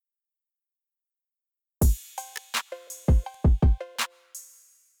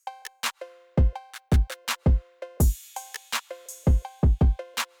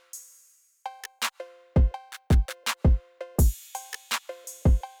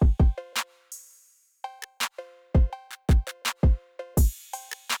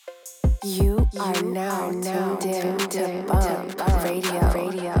You are now tuned in to Bump Radio.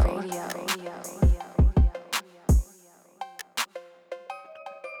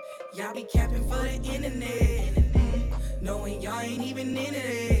 Y'all be capping for the internet, knowing y'all ain't even into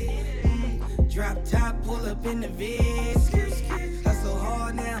it. Drop top, pull up in the vid. Hustle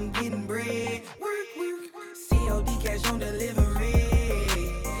hard, now I'm getting bread. COD cash on delivery.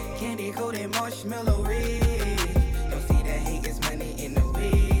 Candy coated marshmallow red. Don't see that hate, it's money in the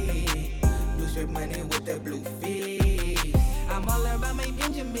way. Blue strip money with the blue fish. I'm all about my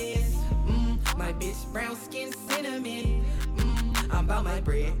Benjamins. My bitch brown skin cinnamon. I'm about my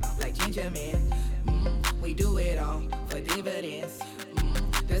bread like Ginger Man. We do it all for dividends.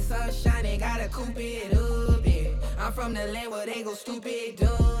 The sun shining, gotta coop it up, yeah. I'm from the land where they go stupid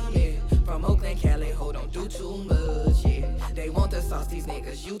dumb, yeah. From Oakland, Cali, ho, don't do too much, yeah. They want the sauce, these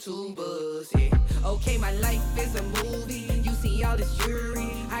niggas YouTubers, yeah. Okay, my life is a movie. You see all this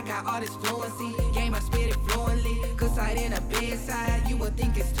jewelry, I got all this fluency. Game, I spit it fluently. Cause I in a bedside, you would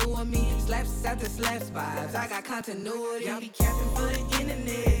think it's two of me. Slaps after slaps vibes, I got continuity. Y'all be capping for the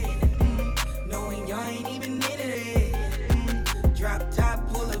internet, knowing y'all ain't even into it. Drop top,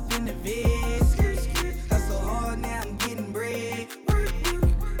 pull up in the vid. Hustle hard, now I'm getting bread.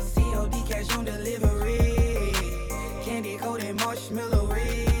 COD cash on delivery. Candy coated marshmallow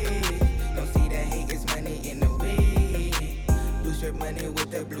red. Don't see that hate, it's money in the way. Blue strip money with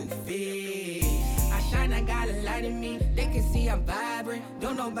the blue fish. I shine, I got a light in me. They can see I'm vibrant.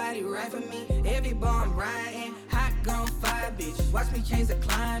 Don't nobody ride for me. Every bar I'm riding. Hot girl fire, bitch. Watch me change the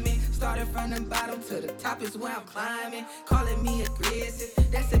climate. Started from the bottom to the top is where I'm climbing. Calling me aggressive,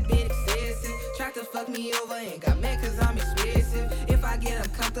 that's a bit excessive. Tried to fuck me over and got mad cause I'm expensive. If I get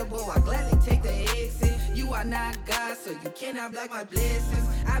uncomfortable, I gladly take the exit. You are not God, so you cannot block my blessings.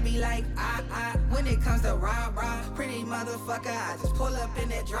 I be like, when it comes to rah-rah. Pretty motherfucker, I just pull up in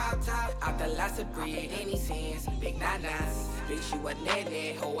that drop top. Out the lots of bread, any sense, big nanas. Bitch, you a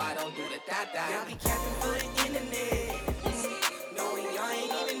net, ho, I don't do the da-da. Y'all be capping for the internet, knowing y'all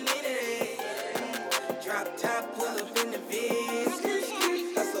ain't even in it. Drop top, pull up in the vid.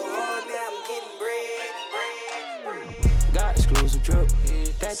 Hustle hard, now I'm getting bread. Got exclusive drip,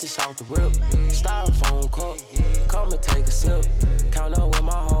 that just off the rip. Styrofoam cup, come and take a sip. Count up with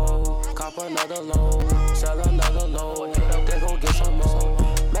my hoe, cop another load, sell another load. They gon' get some more.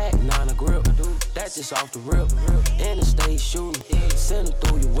 Mac 9 a grip, that just off the rip. Interstate shooting, send them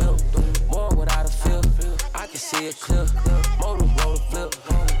through your whip. More without a feel, I can see it clear. Motor roll flip,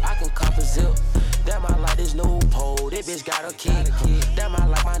 I can cop a zip. Damn, I like this new pole, this bitch got a kick. Damn, I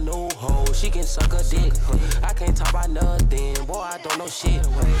like my new hoe, she can suck a dick. I can't talk about nothing, boy, I don't know shit.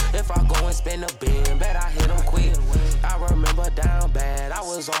 If I go and spend a bin, bet I hit them quick. I remember down bad, I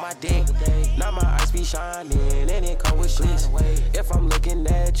was on my dick. Now my eyes be shining, and it come with slits. If I'm looking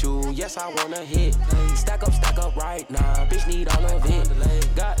at you, yes, I wanna hit. Stack up right now, bitch need all of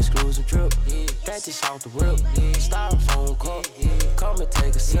it. Got exclusive drip, that just off the rip. Styrofoam cup, come and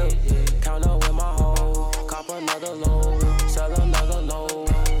take a sip. Count up with my hoe, cop another load, sell another load.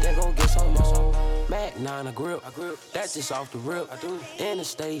 They gon' get some more. Mac 9 a grip, that's just off the rip.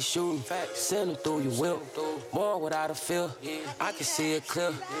 Interstate shooting, send them through your whip. More without a feel, I can see it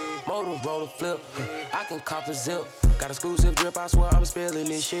clear. Motor roller flip, I can cop a zip. Got exclusive drip, I swear I'm spilling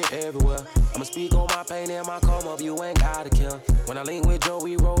this shit everywhere. I'ma speak on my pain and my come up, you ain't gotta care. When I link with Joe,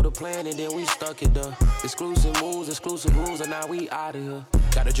 we wrote a plan and then we stuck it there. Exclusive moves, exclusive rules, and now we out of here.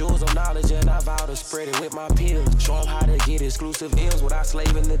 Got the jewels of knowledge and I vow to spread it with my peers. Show them how to get exclusive M's without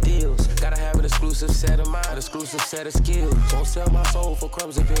slaving the deals. Gotta have an exclusive set of mind, exclusive set of skills. Won't sell my soul for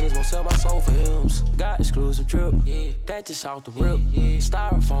crumbs and pennies, won't sell my soul for hymns. Got exclusive drip, that just off the rip.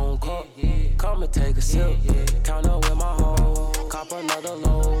 Styrofoam cup, come and take a sip. Count up with my hoe, cop another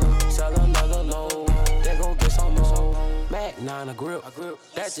load, sell another load. They gon' get some more. Mac 9 a grip,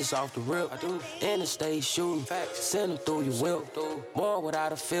 that just off the rip. Interstate shooting, send them through your whip. More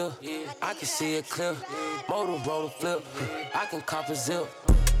without a feel, I can see it clear. Motor roller flip, I can cop a zip.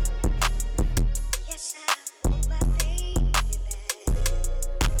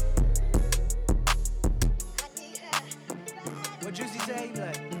 What Juicy say? He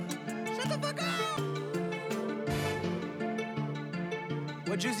like, shut the fuck up.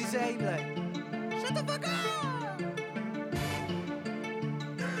 What Juicy say? He like, shut the fuck up.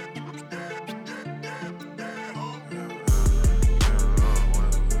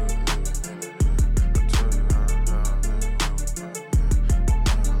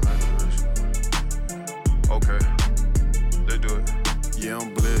 Yeah,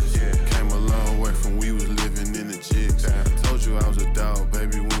 I'm blessed. Came a long way from we was living in the jigs. Told you I was a dog,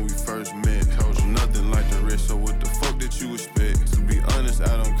 baby, when we first met. Told you nothing like the rest, so what the fuck did you expect? To be honest,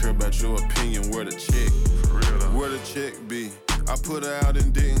 I don't care about your opinion, where the check? For real though. Where the check be? I put her out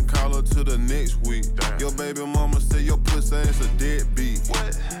and didn't call her till the next week. Damn. Your baby mama said your pussy ass a deadbeat.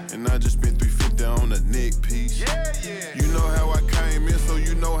 What? And I just spent $350 on a neck piece. Yeah. You know how I came in, so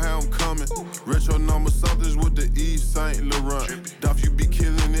you know how I'm coming. Ooh. Retro number somethings with the Yves Saint Laurent. Dolph, you be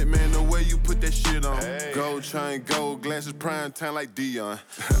killing it, man, the way you put that shit on. Hey. Gold chain, gold glasses, prime time like Dion.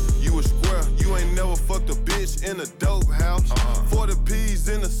 You a square, you ain't never fucked a bitch in a dope house. 40 P's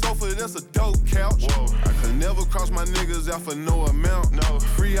in the sofa, that's a dope couch. Whoa. I could never cross my niggas out for no amount. No.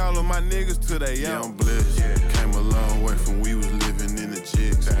 Free all of my niggas till they out. I'm blessed. Yeah. Came a long way from we was living in the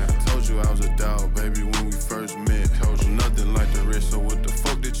chicks. Told you I was a dog, baby, when we first met. Told you nothing like the rest, so what the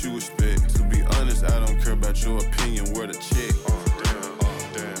fuck did you expect? To be honest, I don't care about your opinion, where the check?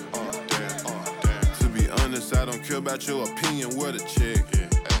 Damn. To be honest, I don't care about your opinion, where the check?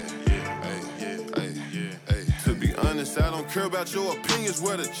 To be honest, I don't care about your opinions,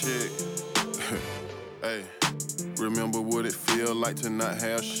 where the check? Hey. Remember what it feel like to not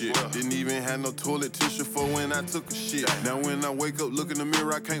have shit. Didn't even have no toilet tissue for when I took a shit. Now when I wake up, look in the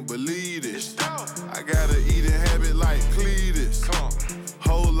mirror, I can't believe this. I got a eating habit like Cletus.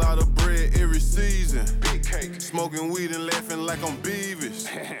 Whole lot of bread every season. Big cake. Smoking weed and laughing like I'm Beavis.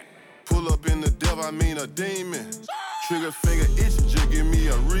 Pull up in the devil, I mean a demon. Trigger finger itching, just give me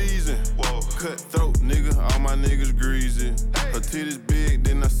a reason. Whoa. Cutthroat, nigga, all my niggas greasy. Hey. Her titties big,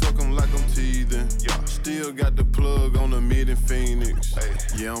 then I suck them like I'm teething. Yeah. Still got the plug on the mid in Phoenix. Hey.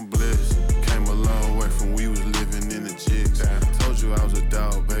 Yeah, I'm blessed. Came a long way from we was living in the chicks. Told you I was a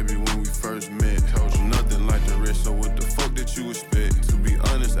dog, baby, when we first met. Told you nothing like the rest, so what the fuck did you expect? To be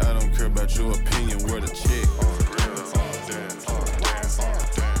honest, I don't care about your opinion, where the check?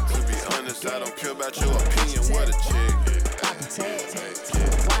 To be honest, I don't care about your opinion, where the check?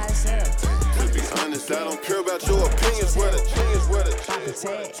 To be honest, I don't care about your opinions, where the check?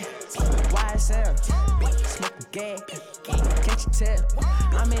 YSL, smoking gas, can't you tell?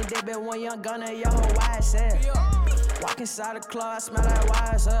 I'm in that bed, one young gunner, yo, YSL. Walk inside the club, I smell like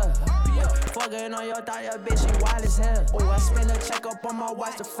YSL. Fucking on your thigh, your bitch, she wild as hell. Oh, I spend a check up on my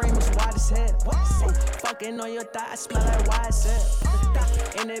watch, the frame is wide as hell. Fucking on your thigh, I smell like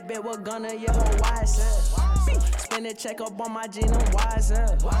YSL. In that bed, what gunner, yo, YSL. Spin a check up on my jeans, I'm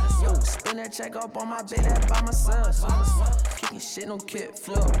YSL. Yo, spin a check up on my bed, that by myself. Kicking shit on kick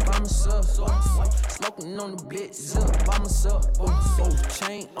flip by myself. Smoking on the blitz up by myself.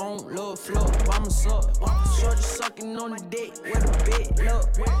 Chain on little floor by myself. Shorty sucking on the dick with a big look.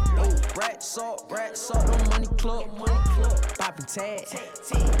 Rat salt, no money club. Poppin' tag,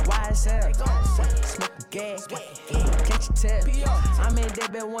 YSL. Smoking gas, can't you tell? I'm in that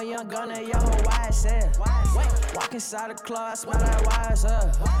bed, one young gunner, yo, YSL. Walk inside the club, I smell like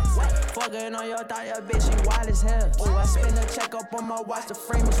YSL. Fucking on your thigh, your bitch, she wild as hell. Oh, I spend a check up on my watch, the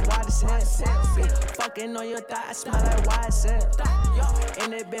frame is wide as hell. Fucking on your thigh, I smell like YSL.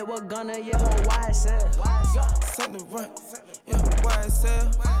 In that bed, what gunner, yeah, YSL. Something right, yeah,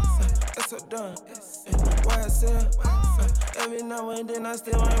 YSL. That's so done, YSL. Every now and then I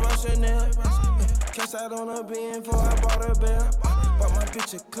still ain't rushing it. Cash out on a bean before I bought a bell. Bought my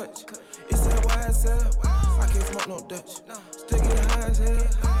bitch a clutch. It said YSL. I can't smoke no Dutch. Still get high as hell.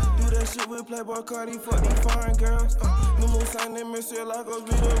 Do that shit with Playboy Cardi, fuck these foreign girls. New moves sign in Monsieur Lagos,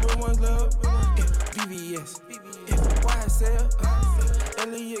 be the real ones love. BBS, YSL.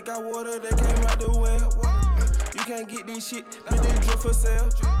 Elliot got water that came out the well. You can't get this shit, but they drip for sale.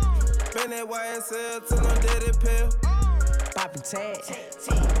 Bend that YSL till I'm dead and pale. Poppin' tag,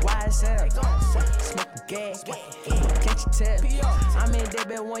 YSL, smoking gas, can't you tell? I'm in that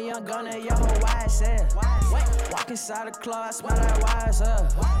bed, one young gunner, yo, YSL. Walk inside the club, I smell like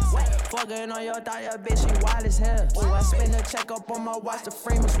YSL. Fucking on your thigh, your bitch, she wild as hell. Oh, I spend a check up on my watch, the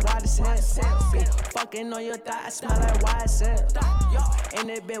frame is wide as hell. Fucking on your thigh, I smell like YSL. In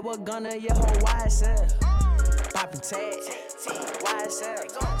that bed, what gunner, yo, YSL. Poppin' tag, YSL,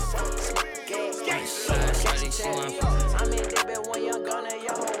 smoking gas, can't you tell? I'm in that bed, one young gunner,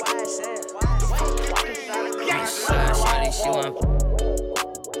 yo, YSL. Walk inside the club,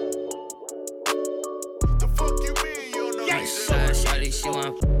 The fuck you mean you don't know that? Shawty, she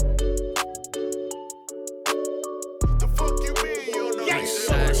want. The fuck you mean you don't know that?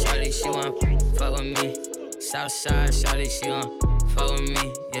 Shawty, she want. Fuck with me. Southside, shawty, she want. Fuck with me,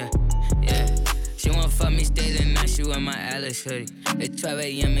 yeah. She won't fuck me, stay the night, she wear my Alice hoodie. It's 12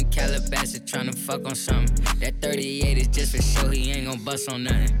 a.m. in Calabasas, tryna fuck on something. That 38 is just for show, he ain't gon' bust on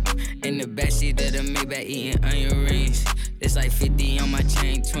nothing. In the backseat of the Maybach, eating onion rings. It's like 50 on my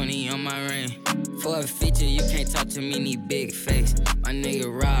chain, 20 on my ring. For a feature, you can't talk to me, need big face. My nigga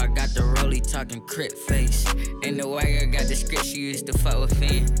Raw got the rollie talking crit face. And the wagger got the script, she used to fuck with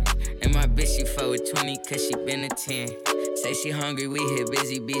Finn. And my bitch, she fuck with 20 cause she been a 10. Say she hungry, we hit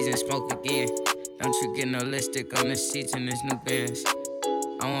busy bees and smoke again. Don't you get no lipstick on the seats in this new Benz.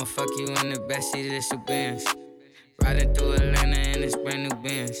 I wanna fuck you in the backseat of this new Benz. Riding through Atlanta in this brand new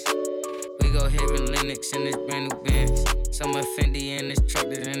Benz. We go hit with Lennox in this brand new Benz. Some Fendi in this truck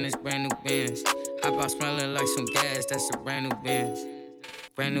that's in this brand new Benz. Hop out smelling like some gas, that's a brand new Benz.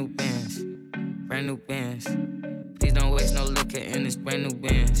 Brand new Benz, brand new Benz. Please don't waste no liquor in this brand new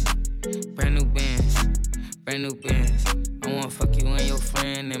Benz. Brand new Benz, brand new Benz. I wanna fuck you and your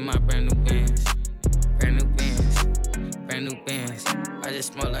friend in my brand new Benz. Brand new Benz, brand new Benz. I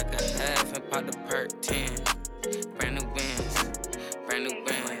just smoke like a half and pop the perk 10. Brand new Benz, brand new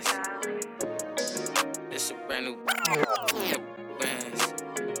Benz. This a brand new Benz.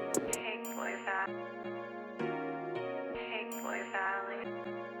 Hey boy Valley. Hey boy Valley.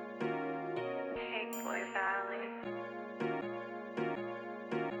 Hey boy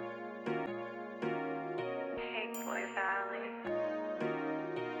Valley.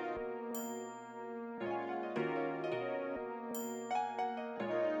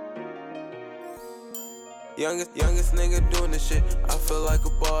 Youngest nigga doing this shit. I feel like a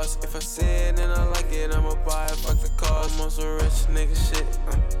boss. If I see it and I like it, I'ma buy it. Fuck the car. I'm on some rich nigga shit.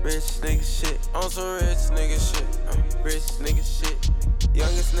 Rich nigga shit. On some rich nigga shit. Rich nigga shit.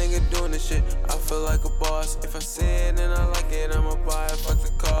 Youngest nigga doing this shit. I feel like a boss. If I see it and I like it, I'ma buy it. Fuck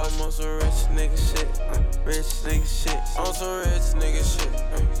the car. I'm on some rich nigga shit. Rich nigga shit. On some rich nigga shit.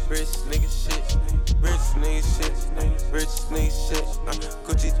 Rich nigga shit. Rich nigga shit. Rich nigga shit.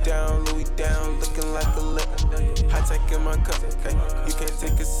 Gucci down, Louis down, looking like a lick. High tech in my cup, ay, you can't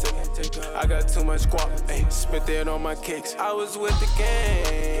take a sip. I got too much guap, ay, spit it on my kicks. I was with the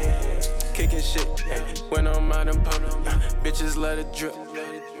gang, kicking shit, ay, when I'm out in public. Bitches let it drip,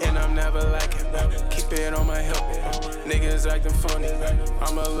 and I'm never lacking. Keep it on my hip, niggas acting funny,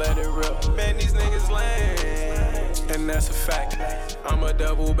 I'ma let it rip. Man, these niggas lame, and that's a fact. I'ma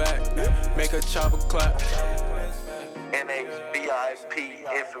double back, make a chopper clap. NHBIP,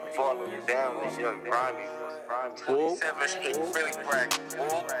 infant volume down with Young Grimy. 27 Street, really bragging.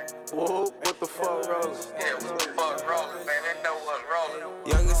 Whoa, what the fuck rolling? Yeah, what the fuck rolling, man? They know what's rolling.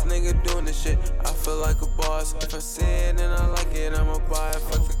 Youngest nigga doing this shit. I feel like a boss. If I see it and I like it, I'ma buy it.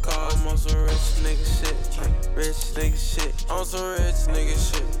 Fuck the car. I'm on some rich nigga shit. Rich nigga shit. On some rich nigga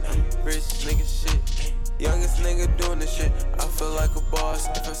shit. Rich nigga shit. Youngest nigga doing this shit. I feel like a boss.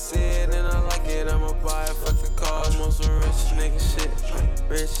 If I see it and I like it, I'ma buy it. Fuck the car. I'm on some rich nigga shit.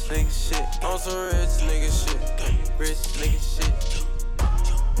 Rich nigga shit. On some rich nigga shit. Rich nigga shit.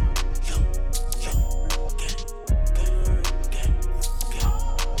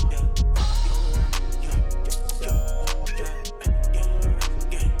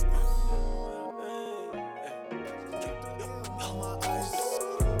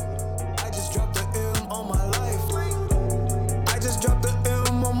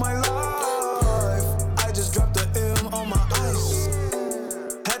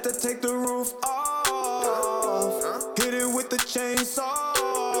 Take the roof off, hit it with the chainsaw.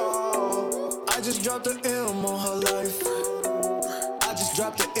 I just dropped the M on her life. I just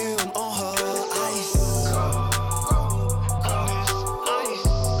dropped the M on her ice.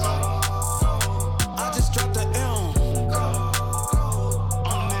 I just dropped the M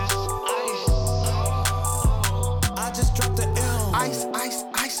on this ice. I just dropped the M.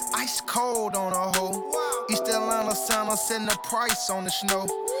 Ice cold on a hoe. East Atlanta Santa setting the price on the snow.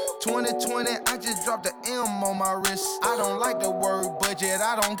 2020, I just dropped the M on my wrist. I don't like the word budget,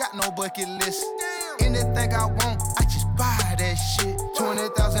 I don't got no bucket list. Anything I want, I just buy that shit.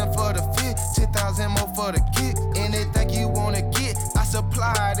 20,000 for the fit, 10,000 more for the kick. Anything you wanna get, I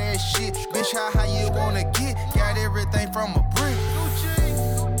supply that shit. Bitch, how you wanna get? Got everything from a brick.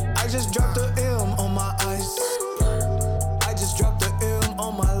 I just dropped the M on my ice. I just dropped the M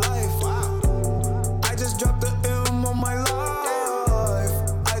on my life. I just dropped the M on my life.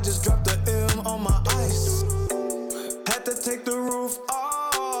 On my ice, had to take the roof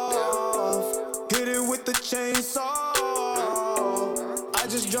off, hit it with the chainsaw. I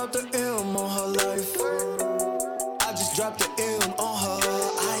just dropped the M on her life. I just dropped the M on her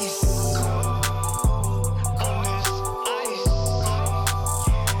ice. On this ice,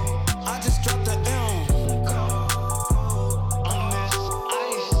 I just dropped the M on this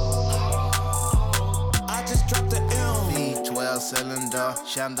ice. I just dropped the M. V12 cylinder,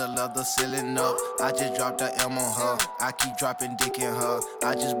 Chandelier. the leather ceiling up. I just dropped the M on her. I keep dropping dick in her.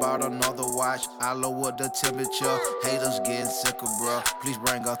 I just bought another watch. I lowered the temperature. Haters getting sicker, bruh. Please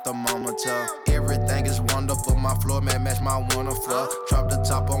bring a thermometer. Everything is wonderful. My floor man match my winter floor. Drop the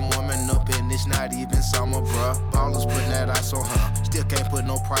top on warming up and it's not even summer, bruh. Ballers putting that ice on her. Still can't put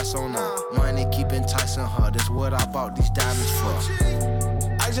no price on her. Money keep enticing her. That's what I bought these diamonds for.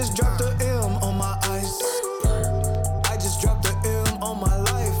 I just dropped the M on my ice. I just dropped the M on my life.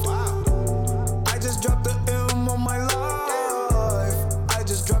 I just dropped the M on my life. I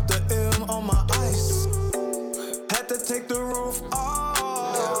just dropped the M on my ice. Had to take the roof off.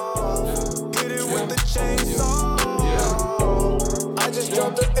 Hit it with the chainsaw. I just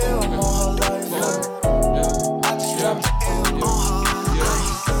dropped the M on her life. I just dropped the M on her life.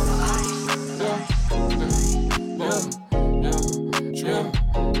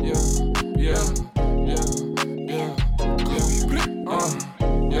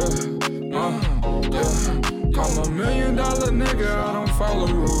 I'm a $1 million nigga, I don't follow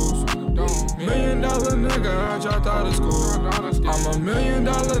rules. $1 million nigga, I dropped out of school. I'm a $1 million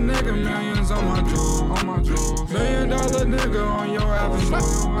nigga, millions on my jewels. $1 million nigga on your avenue.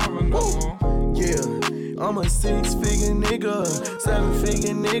 Yeah, I'm a 6-figure nigga,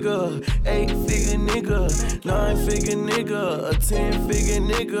 7-figure nigga, 8-figure nigga, 9-figure nigga, a 10-figure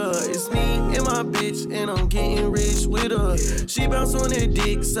nigga. It's me and my bitch, and I'm getting rich with her. She bounce on that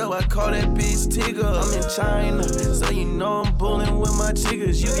dick, so I call that bitch Tigger. I'm in China, so you know I'm bullin' with my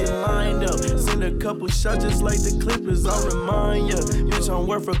chiggers. You get lined up, send a couple shots just like the Clippers. I'll remind ya, bitch, I'm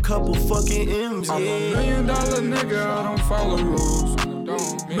worth a couple fucking M's. Yeah. I'm a $1 million nigga, I don't follow rules.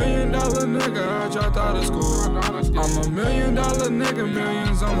 $1 million nigga, I dropped out of school. I'm a $1 million nigga,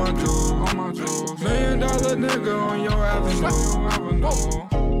 millions on my jewels. $1 million nigga on your avenue.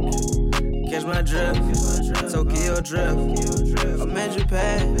 Catch my drift, Tokyo drift. I'm in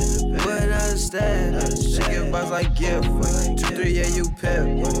Japan, with another stab. She give box like gift. 2-3, yeah, you pep.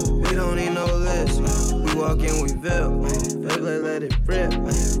 We don't need no list. We walk in, we VIP. Let it rip.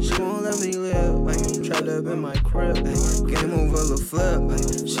 She won't let me live. Trapped up in my crib. Game over the flip.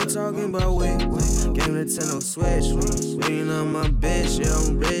 She talking about we. Game Nintendo Switch. Waiting on my bitch, yeah,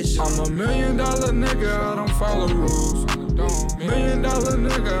 I'm rich. I'm a $1 million nigga, I don't follow rules. $1 million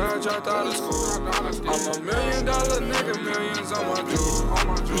nigga, I dropped out of school. I'm a $1 million nigga, millions on my jewels.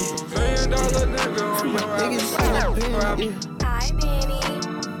 $1 million nigga on your avenue. Hi, Manny.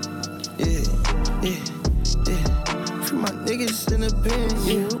 Yeah. Free my niggas in the pen.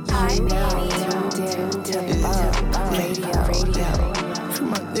 You are now tuned in to Bump Radio. Free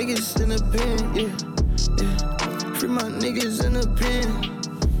my niggas in the pen. Yeah. Free my niggas in the pen.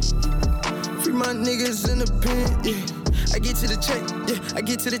 Free my niggas in the pen. Yeah. I get to the check, yeah, I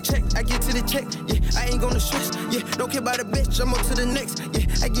get to the check, yeah, I ain't gonna stress, yeah, don't care about a bitch, I'm on to the next, yeah,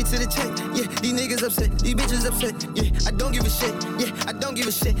 I get to the check, yeah, these niggas upset, these bitches upset, yeah, I don't give a shit, yeah, I don't give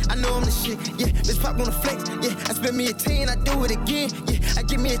a shit, I know I'm the shit, yeah, bitch pop on the flex, yeah, I spend me a 10, I do it again, yeah, I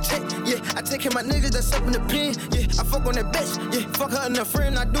give me a check, yeah, I take care of my niggas that's up in the pen, yeah, I fuck on that bitch, yeah, fuck her and her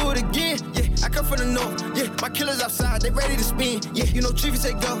friend, I do it again, yeah, I come from the north, yeah, my killers outside, they ready to spin, yeah, you know Chiefy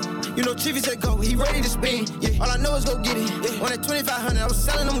said go, he ready to spin, yeah, all I know is go get it. Yeah. On that 2,500, I was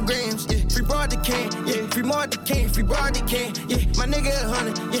selling them grams. Yeah, free broad they can. Yeah, free more they can. Free broad they can. Yeah, my nigga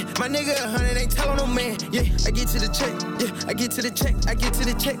 100. Yeah, my nigga 100 ain't telling no man. Yeah, I get to the check. Yeah, I get to the check.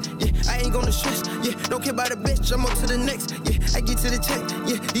 Yeah, I ain't gonna stress. Yeah, don't care about a bitch. I'm on to the next. Yeah, I get to the check.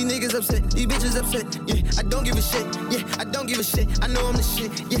 Yeah, these niggas upset. These bitches upset. Yeah, I don't give a shit. Yeah, I don't give a shit. I know I'm the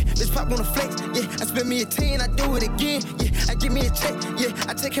shit. Yeah, bitch pop on the flex. Yeah, I spend me a 10. I do it again. Yeah, I give me a check. Yeah,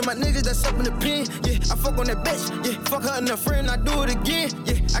 I take care of my niggas that's up in the pen. Yeah, I fuck on that bitch. Yeah, fuck her and her friend, I do it again.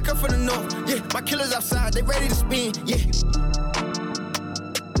 Yeah, I come from the north. Yeah, my killers outside, they ready to spin. Yeah.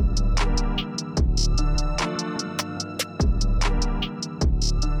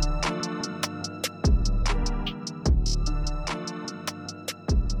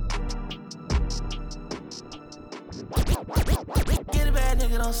 Get a bad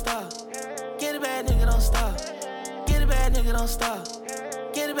nigga, don't stop. Get a bad nigga, don't stop. Get a bad nigga, don't stop.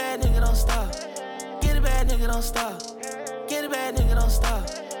 Get a bad nigga, don't stop. Get a bad nigga, don't stop. Get a bad nigga, don't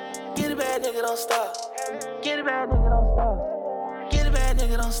stop. Get a bad nigga, don't stop. Get a bad nigga, don't stop. Get a bad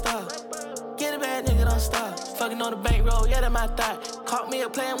nigga, don't stop. Get a bad nigga, don't stop. Fucking on the bankroll, yeah, that my thought. Caught me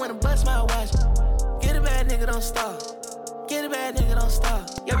up playing when I bust my watch. Get a bad nigga, don't stop. Get a bad nigga, don't stop.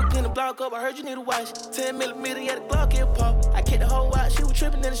 Yeah, we clean the block up, I heard you need a watch. 10mm, yeah, the Glock get pop. I kicked the whole watch, she was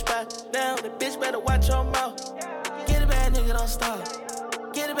tripping in the spot. Now, the bitch better watch your mouth. Get a bad nigga, don't stop.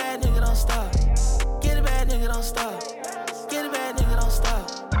 Get a bad nigga, don't stop. Get a bad nigga, don't stop. Get a bad nigga, don't stop.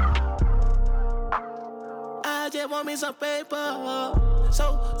 I just want me some paper.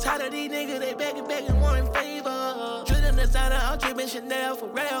 So tired of these niggas, they begging, wanting favor. Drippin' designer, I'm drippin' Chanel for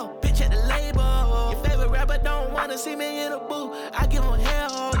real. Bitch at the label. Your favorite rapper don't wanna see me in a booth. I give him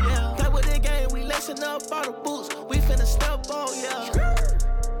hell, yeah. Play with the game, we lacing up all the boots. We finna step, oh yeah.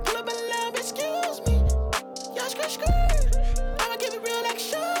 Pull up in love, excuse me. Y'all skirt. I'ma keep it real like it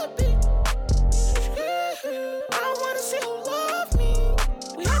should be. I don't wanna see who love me.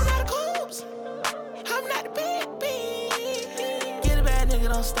 We had a lot of coupes. I'm not the big B. Get a bad nigga,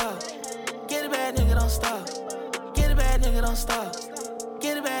 don't stop. Get a bad nigga, don't stop. Get a bad nigga, don't stop.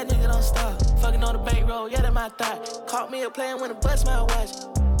 Get a bad nigga, don't stop. Fucking on the bankroll, yeah, that my thought. Caught me a playing when I bust my watch.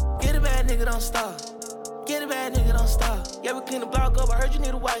 Get a bad nigga, don't stop. Get a bad nigga, don't stop. Yeah, we clean the block up, I heard you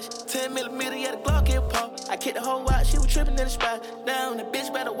need a watch. 10mm, yeah, the Glock get popped. I kicked the whole watch, she was tripping in the spot. Down, the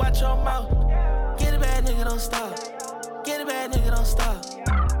bitch better watch her mouth. Get a bad nigga, don't stop. Get a bad nigga, don't stop.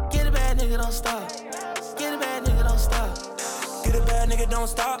 Get a bad nigga, don't stop. Get a bad nigga, don't stop. Get a bad nigga, don't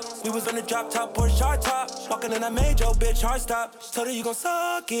stop. We was on the drop top, Porsche hard top. Walking in, I made your bitch hard stop. Told her you gon'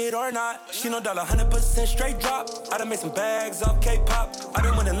 suck it or not. She know dollar 100% straight drop. I done made some bags off K-pop. I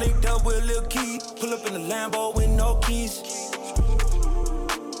done went and linked up with Lil Key. Pull up in the Lambo with no keys.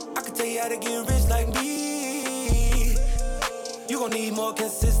 I can tell you how to get rich like me. You gon' need more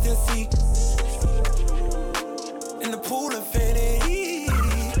consistency. In the pool, infinity.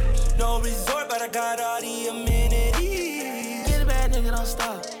 No resort, but I got all the amenities. Get a bad nigga, don't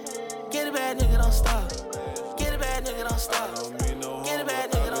stop. Get a bad nigga, don't stop. Get a bad nigga, don't stop. Get a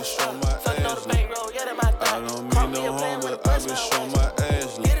bad nigga, don't stop. Fucking on the bankroll, yeah, that my thought. I don't mean no harm, but I been showing my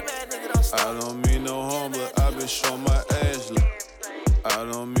ass. Get a bad nigga, don't stop. I don't mean no harm, but I been showing my ass. I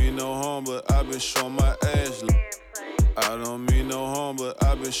don't mean no harm, but I been showing my ass. I don't mean no harm, but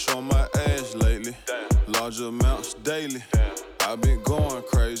I been showing my ass lately. Large amounts daily. I been going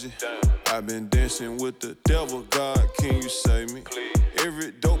crazy. I been dancing with the devil. God, can you save me?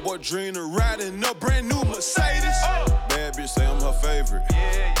 Every dope boy dream of riding a brand new Mercedes. Bad bitch say I'm her favorite.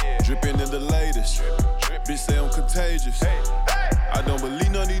 Dripping in the latest. Bitch say I'm contagious. I don't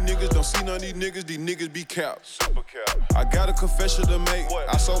believe none of these niggas, don't see none of these niggas be capped. I got a confession to make.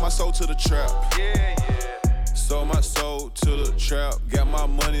 I sold my soul to the trap. Sold my soul to the trap, got my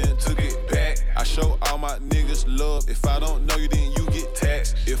money and took it back. I show all my niggas love. If I don't know you, then you get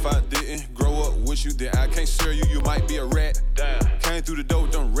taxed. If I didn't grow up with you, then I can't serve you, you might be a rat. Damn. Came through the door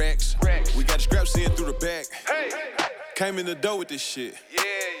with them racks. We got the scraps in through the back. Came in the door with this shit.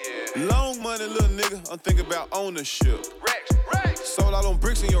 Long money, little nigga, I'm thinking about ownership. Sold out on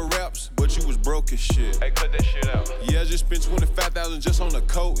bricks in your raps, but you was broke as shit. Hey, cut that shit out. Yeah, I just spent 25,000 just on the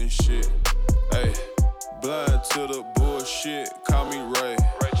coat and shit. Hey. Blind to the bullshit, call me Ray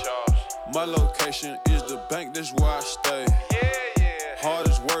Charles. My location is the bank, that's where I stay.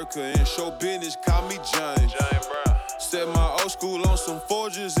 Hardest worker in show business, call me James Brown. Set my old school on some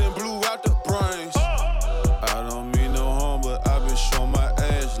forges and blew out the brains. I don't mean no harm, but I been showing my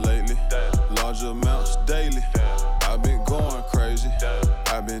ass lately. Large amounts daily. I been going crazy.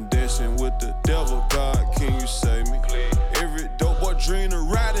 I been dancing with the devil. God, can you save me? Every dope boy dream of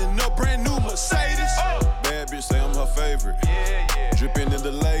riding a brand new Mercedes. Bad bitch say I'm her favorite. Dripping in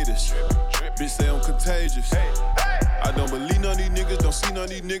the latest. Bitch say I'm contagious. I don't believe none of these niggas, don't see none of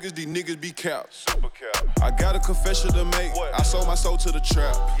these niggas be capped. I got a confession to make. I sold my soul to the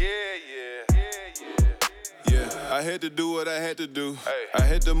trap. Yeah, I had to do what I had to do. I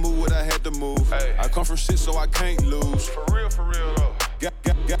had to move what I had to move. I come from shit, so I can't lose. For real though.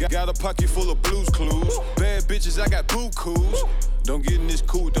 Got a pocket full of Blues Clues. Bad bitches, I got boo-coos. Don't get in this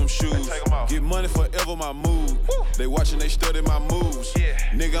cool with them shoes. Get money forever, my mood. They watching, they study my moves.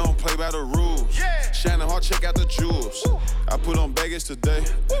 Nigga, I don't play by the rules. Shining hard, check out the jewels. I put on baggage today.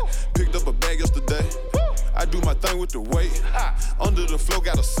 Picked up a bag yesterday. I do my thing with the weight. Under the floor,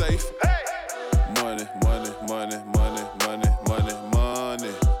 got a safe. Money, money, money, money, money, money,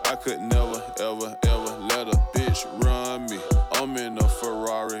 money. I could never, ever, ever let a bitch run me. I'm in a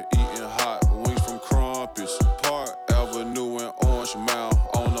Ferrari, eating hot wings from Crumpets. Park Avenue and Orange Mound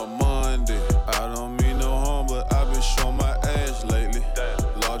on a Monday. I don't mean no harm, but I've been showing my ass lately.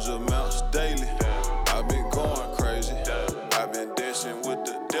 Large amounts daily. I've been going crazy. I've been dancing with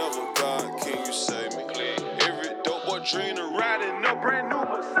the devil. God, can you save me? Every dope boy dream of riding a brand new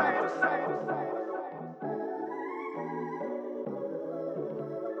Mercedes.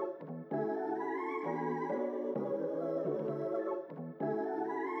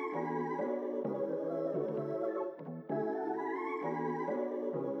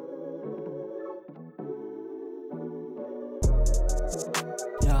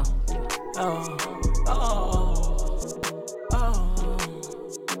 Yeah,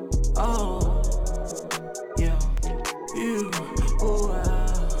 you, oh,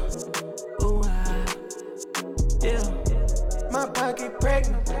 pocket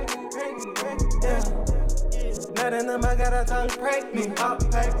pregnant. Yeah. Now that number got her tongue pregnant. Pop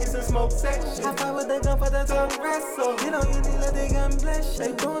pack, it's a smoke section. I fight with the gun for the tongue wrestle. Get on your knee, let the gun bless you.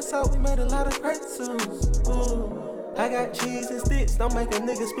 They doing salt, we made a lot of pretzels. Ooh. I got cheese and sticks, don't make a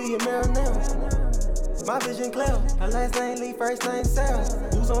nigga speak your marinara. My vision clear, her last name Lee, first name Sarah.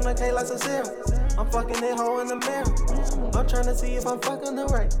 Who's on the K like a Sarah? I'm fucking that hoe in the mirror. I'm trying to see if I'm fucking her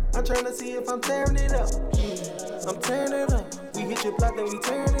right. I'm trying to see if I'm tearing it up. Yeah, I'm tearing it up. We hit your block, then we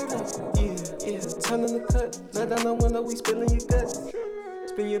tearing it up. Yeah, turning the cut. Let down the window, we spilling your guts.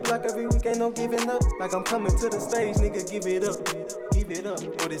 Spin your block every week, ain't no giving up. Like I'm coming to the stage, nigga, give it up. Give it up.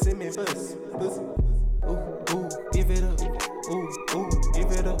 Or they send me bus. Ooh, give it up. Ooh,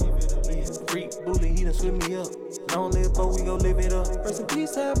 give it up. Yeah, freak bully, he done swim me up. Don't live, but we gon' live it up. Rest in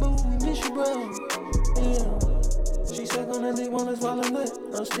peace, taboo, we miss you, bro. Yeah. She suck on that dick, wanna swallow nut.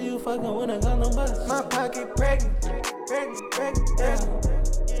 I'm still fucking when I got no bust. My pocket pregnant, yeah.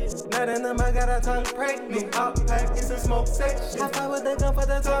 Now that number got her tongue pregnant. Pop pack, it's a smoke section. I fight with the gun for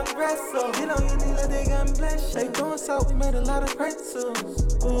the tongue wrestle. Get on your knee, let the gun bless you. They doing salt, we made a lot of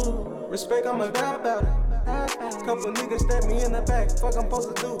pretzels. Ooh, respect, I'ma die about it. Couple niggas stab me in the back. Fuck I'm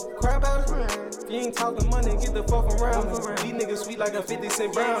supposed to do? Cry about it? If you ain't talking money, get the fuck around me. These niggas sweet like a 50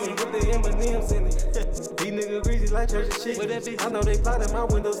 cent brownie with the M&M's in it. These niggas greasy like church and shit. I know they plotting my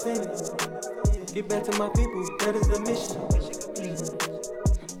windows in it. Get back to my people, that is the mission.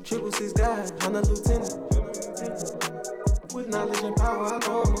 666 guys, I'm a lieutenant. With knowledge and power, I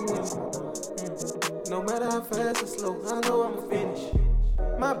know I'm a winner. No matter how fast or slow, I know I'ma finish.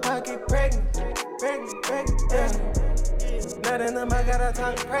 My pocket pregnant, yeah. Now that number got her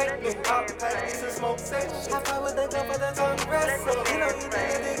tongue pregnant. Pop pack, it's a smoke section. I fight with the gun for the tongue wrestle. You know you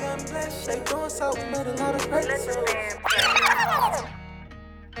think they gun bless you. They doing salt, we made a lot of pretzels.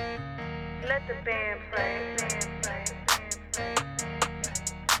 Let the band play.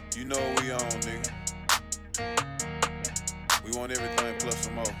 You know what we on, nigga. We want everything plus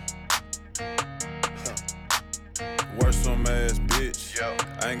some more. Worse some ass bitch. Yo.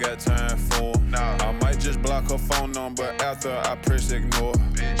 I ain't got time for her. Nah. I might just block her phone number after I press ignore.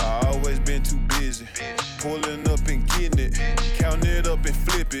 Bitch. I always been too busy. Bitch. Pulling up and getting it. Bitch. Counting it up and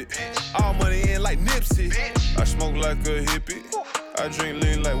flip it. Bitch. All money in like Nipsey. Bitch. I smoke like a hippie. Oof. I drink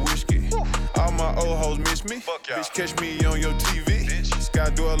lean like whiskey. Oof. All my old hoes miss me. Bitch, catch me on your TV. Bitch. Sky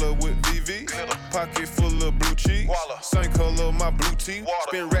dweller with VV. Glitter. Pocket full of blue cheeks. Walla. Same color my blue tee.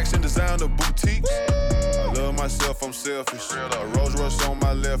 Spin racks and designer boutiques. I love myself, I'm selfish. A Rolls Royce on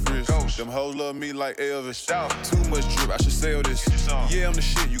my left wrist. Ghost. Them hoes love me like Elvis. Too much drip, I should sell this. Yeah, I'm the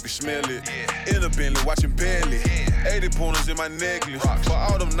shit, you can smell it. Yeah. In a Bentley, watching Bentley. Yeah. 80 pointers in my necklace. Rocks. For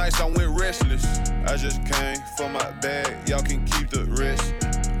all them nights I went restless. I just came for my bag, y'all can keep the rest.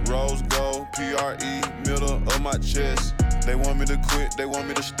 Rose gold, PRE, middle of my chest. They want me to quit, they want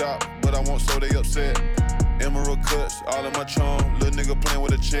me to stop, but I won't, so they upset. Emerald cuts, all in my charm, little nigga playing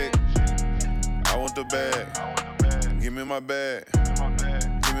with a check. I want the bag, give me my bag,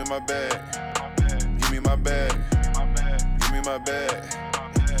 give me my bag, give me my bag, give me my bag.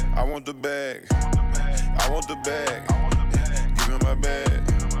 I want the bag, I want the bag, give me my bag.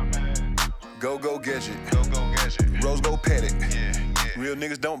 Go gadget, Rose go paddock. Real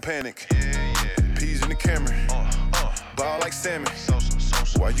niggas don't panic. Peas in the camera, ball like salmon.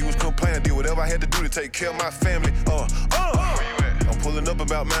 While you was complaining, did whatever I had to do to take care of my family. I'm pulling up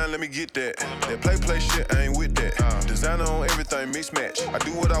about mine, let me get that. That play shit, I ain't with that. Designer on everything, mix match. I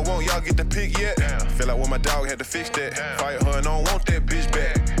do what I want, y'all get the pick yet? Feel like when my dog had to fix that. Fight her and I don't want that bitch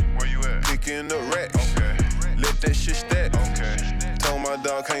back. Where you at? Picking the racks. Let that shit stack. Told my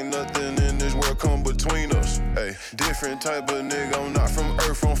dog ain't nothing in this world come between us. Ay, different type of nigga, I'm not from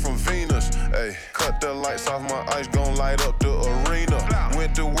Earth, I'm from Venus. Ay, cut the lights off, my ice gon' light up the arena.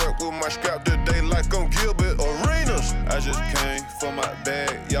 Went to work with my scrap today like on Gilbert Arenas. I just came for my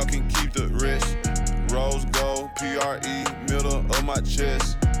bag, y'all can keep the rest. Rose gold, PRE, middle of my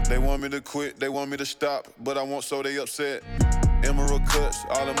chest. They want me to quit, they want me to stop, but I won't, so they upset. Emerald cuts,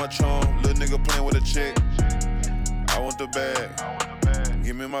 all in my charm, little nigga playing with a check. I want the bag,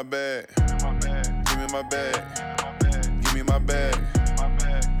 give me my bag, give me my bag, give me my bag,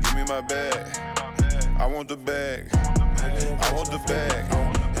 give me my bag. I want the bag, I want the bag,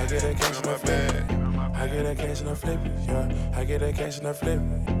 I get that cash and I flip it. I get that cash and I flip it, yeah. I get that cash and I flip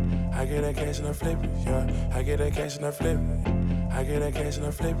it. I get that cash and I flip it, yeah. I get that cash and I flip it. I get that cash and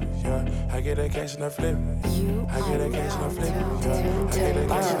I flip it, yeah. I get that cash and I flip it. I get that cash and I flip it, yeah. I get that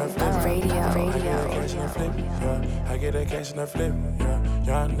cash and I flip it. I get that cash and I flip it, yeah. I get that cash and I flip it, yeah.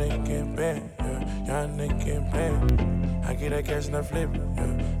 Y'all niggas getting bad, yeah. Y'all niggas getting bad. I get that cash and I flip it,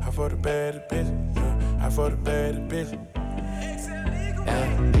 yeah. I for the bad bitch, yeah. I for the bad bitch.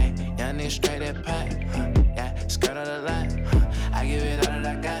 yeah. Young nigga straight that pot, yeah. Skirt on the line, I give it all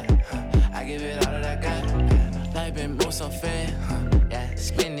that I got, I give it all that I got. Life been moving so fast, yeah.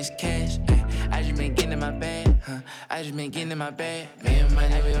 Spend this cash, I just been getting in my bag, I just been getting in my bag. Me and my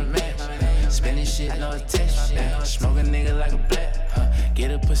nigga a match, spending shit, no attention, yeah. Smoke a nigga like a black,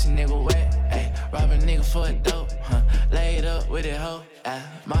 get a pussy nigga wet, ayy. Rob a nigga for a dope, laid up with it hoe,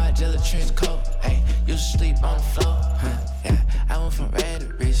 my jelly trench coat, ayy. Used to sleep on the floor, yeah. I went from red to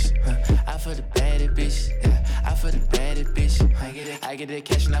rich, I for the baddest bitch, yeah. I for the baddest bitch, I get that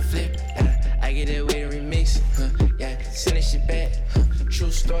cash and I flip, yeah. I get that way to remix, yeah. Send that shit back,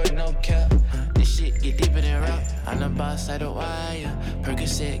 true story, no cap. This shit get deeper than rap. I'm the boss like the wire.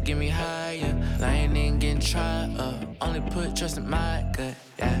 Percocet, get me higher. I ain't even getting tried up. Only put trust in my gut,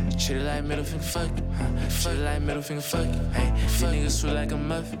 yeah. Treat it like middle finger fuck you, treat it like middle finger fuck you, hey. These niggas sweet like a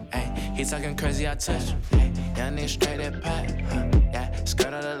muffin, hey. He talking crazy, I touch him, hey. Young nigga straight that pot, yeah.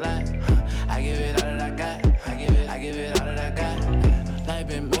 Skirt on the line, I give it all that I got, I give it all that I got. Life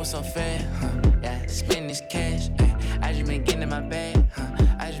been moving so fast, yeah. Spend this cash, ay. I just been getting in my bag,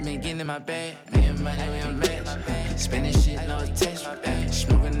 I just been getting in my bag. Me and my nigga a match, spending shit, no attention, ay.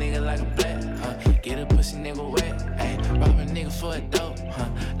 Smoke a nigga like a black, get a pussy nigga wet, ay. Rob a nigga for a dope,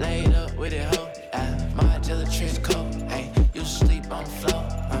 laid up with it hoe, my jelly trench coat, ay. Used to sleep on the floor,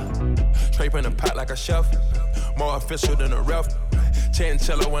 Scrape in the pot like a chef, more official than a ref.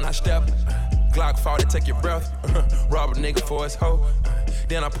 Chinchilla when I step, Glock 40, take your breath. Rob a nigga for his hoe,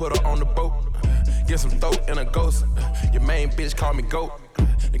 then I put her on the boat. Get some throat and a ghost. Your main bitch call me GOAT,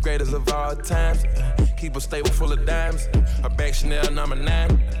 the greatest of all times. Keep a stable full of dimes. A back Chanel number 9.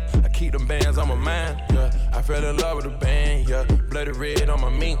 I keep them bands on my mind, yeah. I fell in love with the band, yeah. Bloody red on my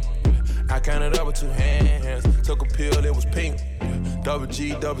mink. I counted up with 2 hands. Took a pill, it was pink. Double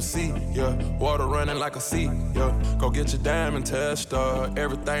G, double C, yeah. Water running like a sea, yeah. Go get your diamond tester,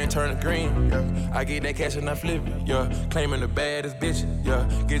 everything turning green, yeah. I get that cash and I flip it, yeah. Claiming the baddest bitch, yeah.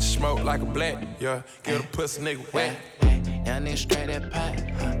 Get you smoked like a black, yeah. Get a pussy nigga wet. Young nigga straight that pot,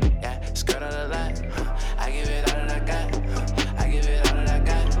 yeah. Skirt on the line, I give it all that I got, I give it all that I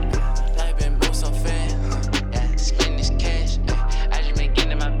got. Life been moving so fast, yeah. Spend this cash, I just been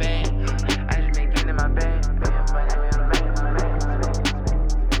getting in my bag, I just been getting in my bag.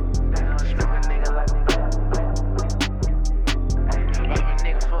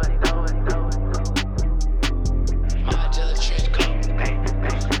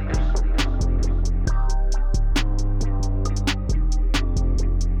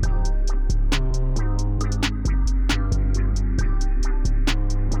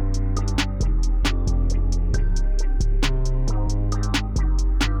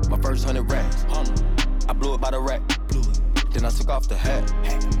 Off the hat,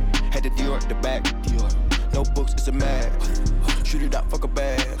 had the Dior at the back. No books, it's a mag. Shoot it out, fuck a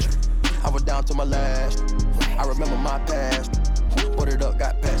badge. I was down to my last. I remember my past. Ordered up,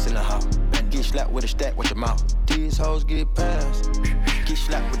 got passed in the house. Get slapped with a stack with your mouth. These hoes get passed. Get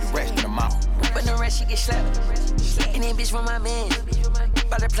slapped with the rest in the mouth. When the rest, she get slapped. And then bitch from my man.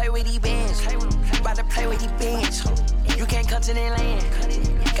 About to play with these bands. About to play with these bands. You can't come to the land.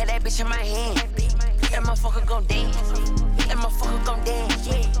 Got that bitch in my hand. That motherfucker gon' dance. That motherfucker gon' dance,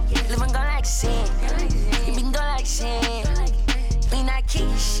 yeah. Living gon' like sand. You been gon' like sand. We not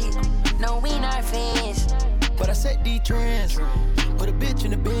kicking shit. No, we not fans. But I set these trends. Put a bitch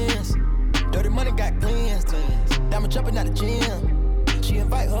in the bins. Dirty money got plans. Diamond jumping out the gym. She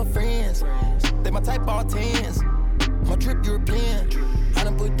invite her friends. They my type all 10s. My trip European. I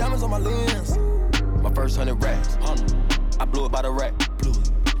done put diamonds on my lens. My first 100 racks. I blew it by the rack.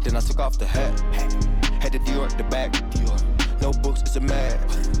 Then I took off the hat. Had the Dior at the back. No books, it's a mag.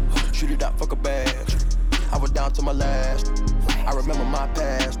 Shoot it out, fuck a badge. I was down to my last. I remember my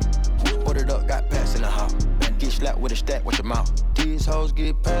past. Ordered up, got passed in the house. Get slapped with a stack with your mouth. These hoes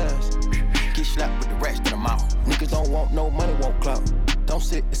get passed. Get slapped with the rest in the mouth. Niggas don't want no money, won't clout. Don't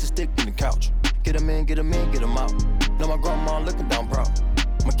sit, it's a stick in the couch. Get 'em in, get 'em in, get 'em out. Know my grandma looking down proud.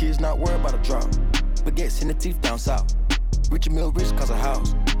 My kids not worried about a drop. Baguettes in the teeth down south. Rich and Mill rich cause a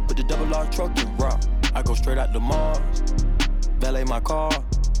house. Put the double R truck in rock. I go straight out to Mars. Valet my car.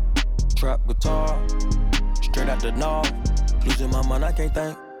 Trap guitar. Straight out the north. Losing my mind, I can't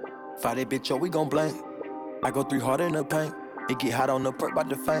think. Fight that bitch, yo, we gon' blank. I go 3 hard in the paint. It get hot on the perk, bout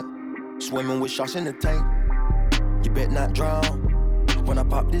to faint. Swimming with sharks in the tank. You bet not drown when I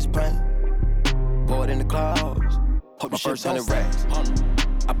pop this paint. Pour it in the clouds. Hope my first 100 racks.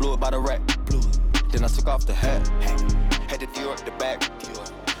 I blew it by the rack. Then I took off the hat. Had the Dior at the back.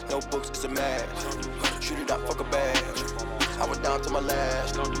 No books, it's a mag. Shoot it out, fuck a badge. I was down to my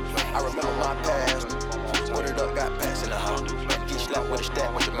last. I remember my past. Ordered up, got passed in the house. slapped with a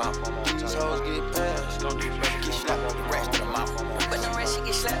stack with your mouth. These hoes get passed. Get slapped with the rest of the mouth. But the rest she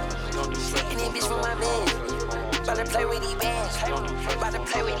get slapped. Sitting in bitch with my man. About to play with these bands. About to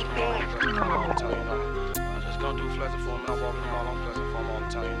play with these bands. I'm just gonna do flexing for him, and I walk in the mall, I'm flexing for him all the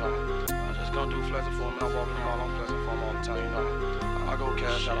time, you know. I'm just gonna do flexing for him, and I walk in the mall, I'm flexing for him all the time, you know. I go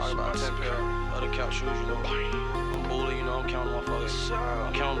cash out, I buy 10 pair of the couch shoes, you know. I'm bully, you know, I'm counting motherfuckers.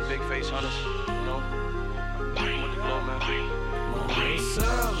 I'm counting big face hunters, you know. With the glow, man.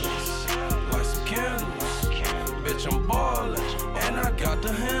 Sellers, light some candles. Bitch, I'm ballin', and I got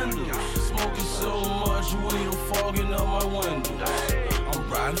the handles. Smoking so much weed, I'm fogging up my windows. I'm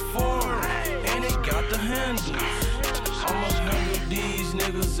riding foreign, and it got the handles. I'ma handle these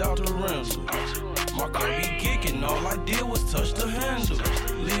niggas out the rental. My car be kicking, all I did was touch the handle.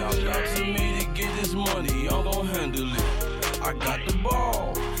 Leave it up to me to get this money, I'm gon' handle it. I got the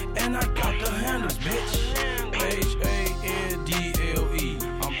ball, and I got the handles, bitch. Handle.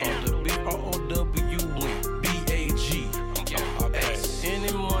 I'm about to BROWN BAG.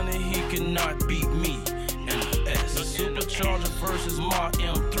 Any money he cannot beat me. And the S. The Supercharger versus my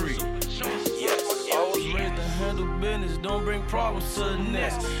M3. Yes, I was raised to handle business, don't bring problems to the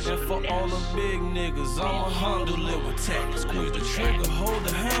nest. And for all the big niggas, I'ma handle it with tech. Squeeze the trigger, hold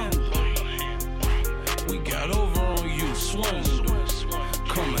the handle. We got over on you, swindle.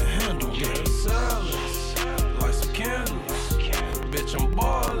 Come and handle me. Sellers, light some candles. Bitch, I'm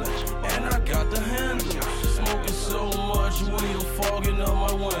ballin', and I got the handle. Smoking so much weed, I'm fogging up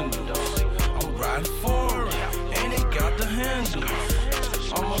my windows. I'm riding foreign, and it got the handle.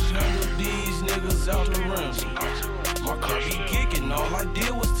 I'ma handle these niggas out the rental. My car be kicking, all I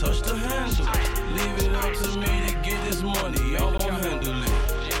did was touch the handle. Leave it up to me to get this money, I'm gon' handle it.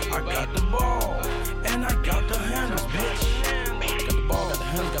 I got the ball, and I got the handles, bitch. Got the ball, got the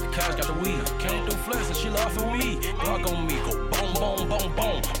handles, got the cash, got the weed. Came through flex and she laughing me. Glock on me, go boom, boom, boom,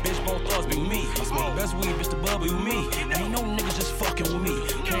 boom. Bitch, both thugs be me. I smoke the best weed, bitch, the bub be me. Ain't no niggas just fucking with me.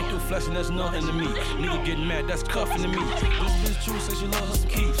 Came through flexing, that's nothing to me. Nigga getting mad, that's cuffing to me. This bitch true, say she love her some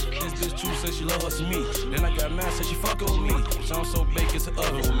keys. This bitch true, say she love her some meat. Then I got mad, say she fucking with me. Sound so baked, it's an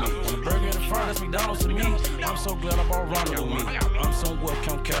oven with me. On the burger in the front, that's McDonald's to me. I'm so glad I brought Ronald with me. I'm so well,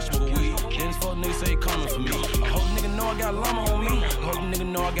 count cash with weed. Then this fuck nigga say he coming for me. I hope nigga know I got llama on me. I hope nigga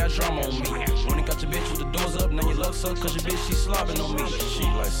know I got drama on me. When you got your bitch with the doors up, now your luck suck, cause your bitch she slobbing on me. She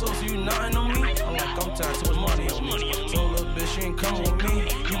like, so you nothing on me? I'm like, I'm tired, too much money on me. So little bitch, she ain't coming with me.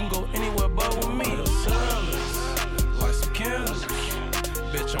 You can go anywhere but with me. The sellers, light some candles.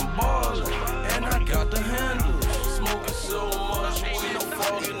 Bitch, I'm ballin', and I got the handle. Smoking so much weed, I'm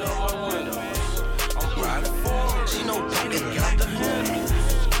fogging up my windows. I'm riding forward, she know pocket got the handle.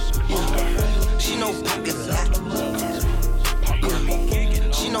 She know pocket a lot.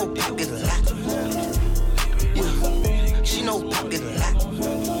 She know pocket a lot. She know pocket a lot.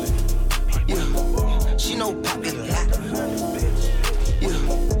 She know pocket a lot.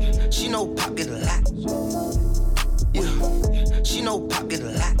 She know pocket a lot. She know pocket a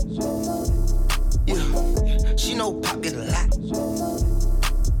lot. She know pocket a lot.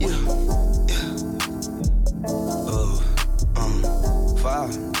 Fire,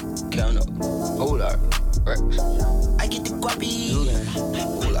 count up, hold up, right. I get the guapi,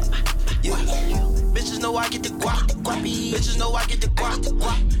 hold up, yeah. Bitches know I get the guapi. Bitches know I get the guap.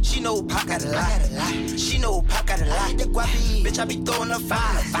 She know Pac got a lot. She know Pac got a lot. The guapi. Bitch, I be throwing up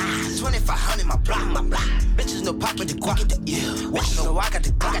 2,500 my block. Bitches know Pac get the guap. Bitches know I got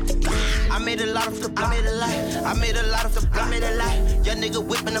the guap. I made a lot of the block. I made a lot of the block. Young nigga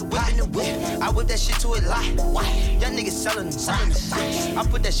whipping the whip. I whip that shit to a lot. Young nigga selling them. I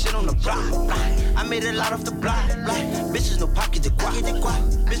put that shit on the block. I made a lot of the block. Bitches know Pac get the guap.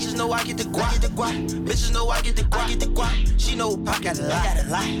 Bitches know I get the guap. Bitches know I get the guap. She know Pac got a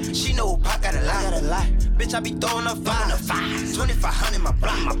lot. She know Pac got a lot. Bitch, I be throwing up 2,500 my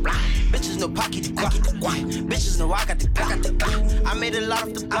block. Bitches know Pac get the guap. Bitches know I got the guap. I made a lot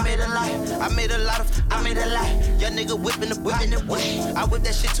of the block. I made a lot. Young nigga whipping the whip. I whip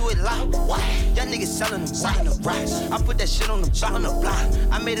that shit to a lot. Young niggas selling them rocks. I put that shit on the block.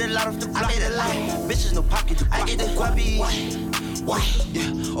 I made a lot of the block. Bitches know Pac get the guap. I get the guapi.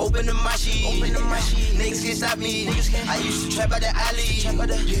 Yeah. Open the mashi. Niggas can't stop me. I used to trap out the alley.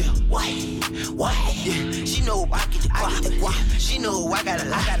 Yeah. Why? Yeah. She know I get the guap. She know I got a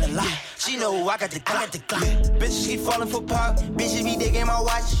lot. She know I got the Glock. Bitches keep falling for pop. Bitches be digging my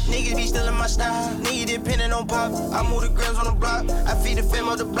watch. Niggas be stealing my style. Nigga depending on pop. I move the grams on the block. I feed the fam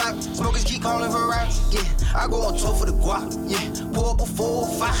on the block. Smokers keep calling for raps. Yeah, I go on tour for the guap. Yeah, pour up a 4 or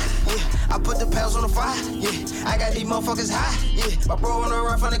 5. Yeah, I put the pounds on the fire. Yeah, I got these motherfuckers high. Yeah, my bro on the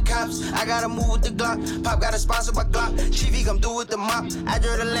run from the cops. I gotta move with the Glock. Pop got a sponsor by Glock. Chiefy come through with the mop. I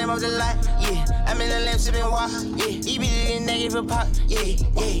drew the lamb of the lot. Yeah, I'm in the lamb sipping water. Yeah, EB in negative for pop. Yeah.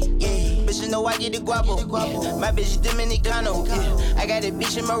 Bitches know I get the guapo. Yeah. My bitch is Dominicano. Yeah. I got that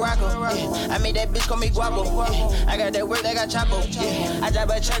bitch in Morocco. Yeah. I made that bitch call me guapo. Yeah. I got that work that got chapo. Yeah. I drop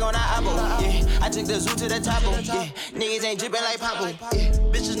a check on the apple. Yeah. I took the zoo to the topo. Yeah. Niggas ain't dripping like Papo. Yeah.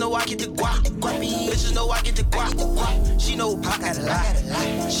 Bitches know I get the guap. Bitches know I get the guap. She know Pop got a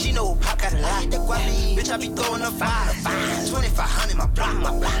lot. She know Pop got a lot. Bitch, I be throwing a 5. 2500 my block.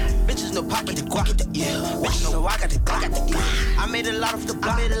 Bitches know Pop get the guap. Yeah. Bitches know I got the Glock. I made a lot of the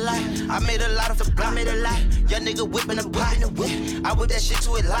block. I made a lot of the block. Young nigga whipping the block. I whip that shit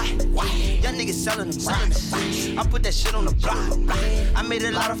to it light. Young nigga selling them rocks. I put that shit on the block. I made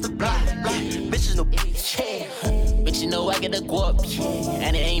a lot of the block. Bitches know. Bitch, you know I get the guap,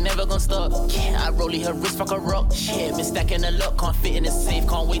 and it ain't never gonna stop. I roll her wrist, fuck a rock. Been stacking a lot, can't fit in the safe.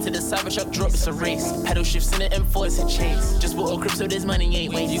 Can't wait till the cyber truck drop, it's a race. Pedal shifts in the M4, it's a chase. Just bought a crib, so this money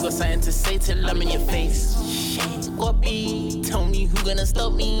ain't waste. You got something to say till I'm in your face. Guapi, tell me who gonna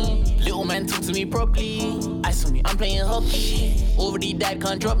stop me. Little man talk to me properly. Ice on me, I'm playing hockey. Already died,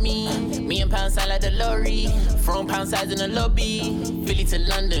 can't drop me. Me and Pound sound like the lorry. Throwing pound sides in the lobby. Philly to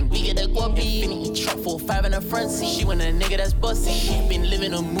London, we get a guapi. Infinity truck 4-5 in the front seat. She want a nigga that's bossy. Been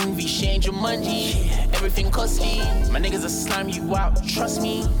living a movie, she ain't Jumanji. Everything costly. My niggas will slime you out, trust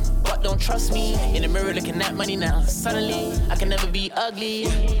me. But don't trust me. In the mirror looking at money now. Suddenly, I can never be ugly.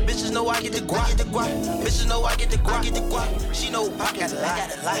 Bitches know I get the guap. Bitches know I get the guap. She know Pop got a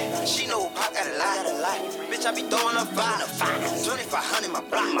lot. She know Pop got a lot. Bitch, I be throwing a 5. 2500 my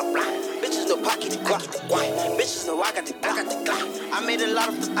block. Bitches know Pop get the guap. Bitches know I got the Glock. I made a lot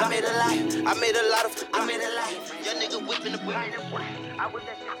of the. I made a lot of the. Young nigga whipping the block. I whip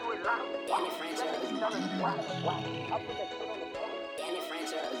that shit to it loud. Danny Franchise. I put that shit on the block. Danny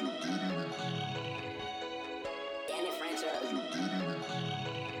Franchise. Danny Franchise.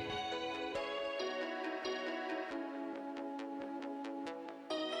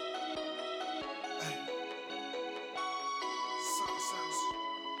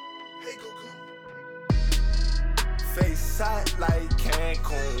 Face side like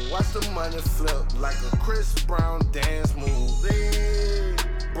Cancun. Watch the money flip like a Chris Brown dance move. Hey,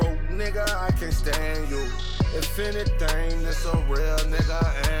 broke nigga, I can't stand you. If anything, it's a real nigga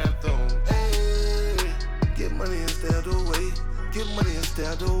anthem. Hey, get money instead of wait. Get money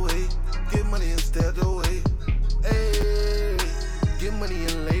instead of wait. Get money instead of wait. Hey, get money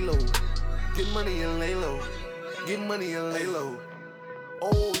and lay low. Get money and lay low. Get money and lay low.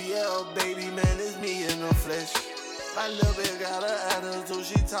 Oh yeah, baby man, it's me in the flesh. My little bitch got an attitude,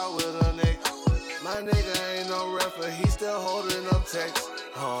 she talk with her neck. My nigga ain't no rapper, he still holding up text.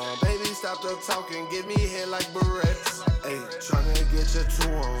 Baby, stop the talking, give me head like barrettes. Ayy, tryna get your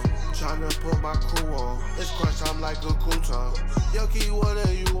 2 on, tryna put my crew on. It's crunch time like a crouton. Yo, key,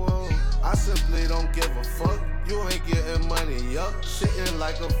 whatever you want. I simply don't give a fuck. You ain't getting money up, sitting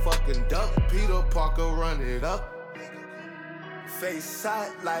like a fucking duck. Peter Parker, run it up. Face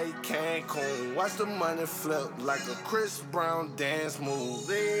side like Cancun. Watch the money flip like a Chris Brown dance move.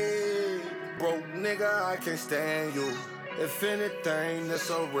 Hey, broke nigga, I can't stand you. If anything, it's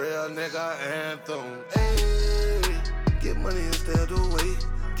a real nigga anthem. Hey, get money instead of wait.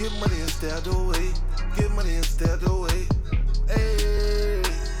 Get money instead of wait. Get money instead of wait. Hey,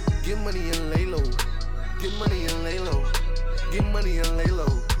 get money and lay low. Get money and lay low. Get money and lay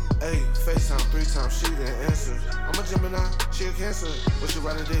low. Ayy, FaceTime 3 times, she didn't answer. I'm a Gemini, she a Cancer. What she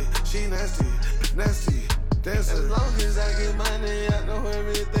rather did? She nasty, dancer. As long as I get money, I know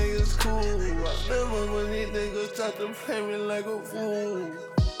everything is cool. I remember when these niggas tried to play me like a fool.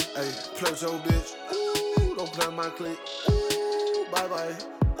 Ayy, play with your bitch. Ooh, don't play my clique. Ooh, bye-bye.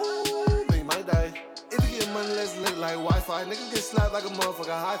 Ooh, me might die. If you get money, let's link like Wi-Fi. Niggas get slapped like a motherfucker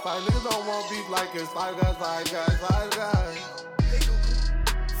high-five. Niggas don't want beef like it's 5 guys.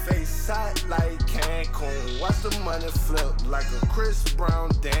 Face side like Cancun. Watch the money flip like a Chris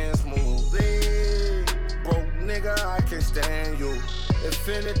Brown dance move. Hey, broke nigga, I can't stand you. If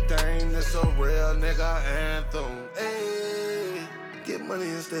anything, it's a real nigga anthem. Hey, get money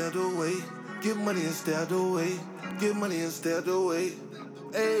instead of wait. Get money instead of wait. Get money instead of wait.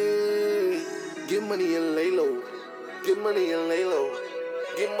 Hey, get money and lay low. Get money and lay low.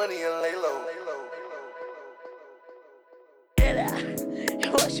 Get money and lay low.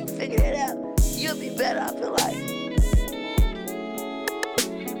 What once you figure that out, you'll be better, I feel like.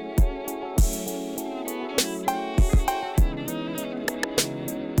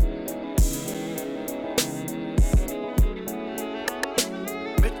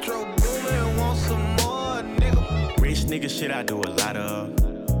 Nigga shit I do a lot of.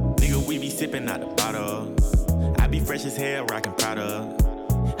 Nigga, we be sippin' out the bottle. I be fresh as hell, rockin' Prada.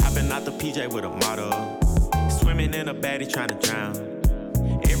 Hoppin' out the PJ with a model. Swimming in a baddie tryna drown.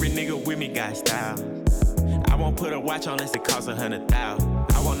 Every nigga with me got style. I won't put a watch on unless it costs 100,000.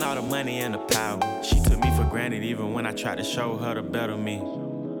 I want all the money and the power. She took me for granted even when I tried to show her the better me.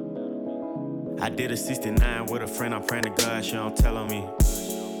 I did a 69 with a friend, I'm praying to God she don't tell on me.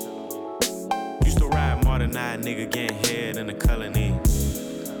 Used to ride more than I, nigga getting head in the colony.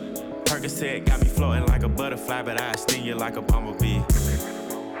 Percocet got me floating like a butterfly, but I sting you like a bumblebee.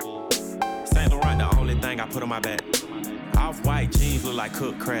 Saint Laurent the only thing I put on my back. Off-white jeans look like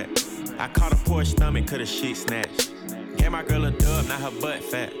cooked crack. I caught a poor stomach, could a shit snatch. Gave my girl a dub, not her butt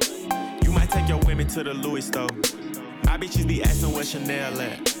fat. You might take your women to the Louis store. My bitches be asking where Chanel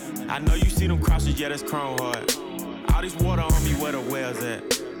at. I know you see them crosses, yeah, that's chrome hard. All this water on me, where the whales at?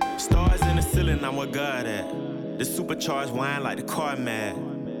 Stars in the ceiling, I'm what God at. The supercharged wine like the car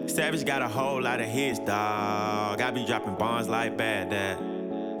mad. Savage got a whole lot of hits, dawg. I be dropping bombs like Baghdad.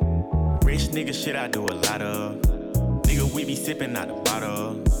 Rich nigga shit I do a lot of. Nigga, we be sippin' out the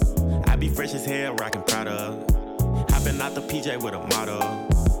bottle. I be fresh as hell, rockin' Prada. Hoppin' out the PJ with a model.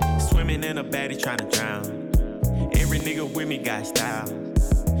 Swimming in a baddie tryna drown. Every nigga with me got style.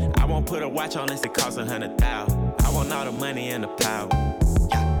 I won't put a watch on unless it costs 100,000. I want all the money and the power.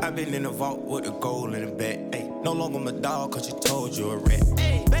 I been in the vault with the gold in the back. Ay, no longer my dog, cause you told you a rat.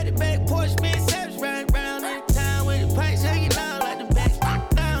 Hey, back Porsche, me and Savage riding around in the town with the pipes hanging down like the back.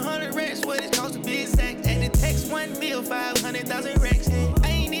 900 racks, what it cost to be exact. And the text 1 bill, 500,000 racks. I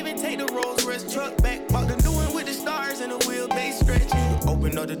ain't even take the Rolls Royce truck back. Bought the new one with the stars and the wheelbase stretching.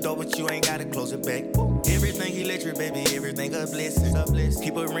 Open up the door, but you ain't gotta close it back. Everything electric, baby, everything a blessing.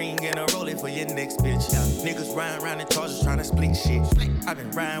 Keep a ring and a roll it for your next bitch. Niggas riding around in charges trying to split shit. I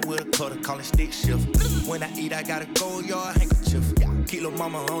been riding with a cutter, call it stick shift. When I eat, I gotta go, yard handkerchief. Keep lil'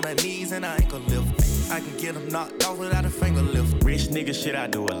 mama on her knees and I ankle lift. I can get them knocked off without a finger lift. Rich nigga shit I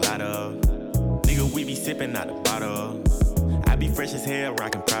do a lot of. Nigga, we be sippin' out the bottle. I be fresh as hell,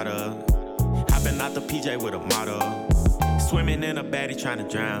 rockin' Prada. Hoppin' out the PJ with a model. Swimming in a baddie tryna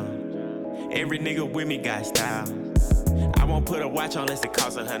drown. Every nigga with me got style. I won't put a watch on unless it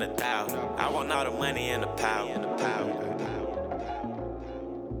costs 100,000. I want all the money and the power.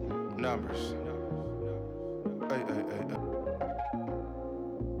 Numbers. Ay.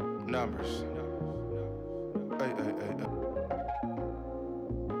 Numbers. Ay.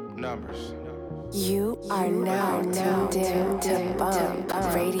 Numbers. You are now tuned in to Bump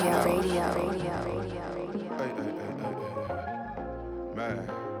Radio. Man,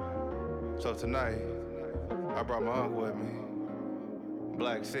 so tonight, I brought my uncle with me.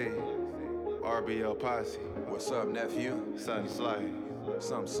 Black C, RBL Posse. What's up, nephew? Something slight.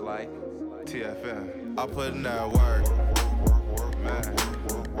 Something slight. TFM. I put in that work. Man,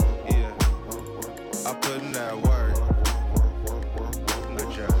 yeah. I put in that work.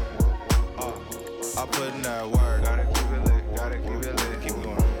 Good job. I put in that work. Gotta keep it lit, gotta keep it lit. Keep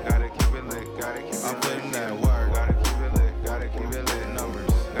going. Gotta keep it lit, gotta keep it lit. I put in that work. Gotta keep it lit, gotta keep it lit.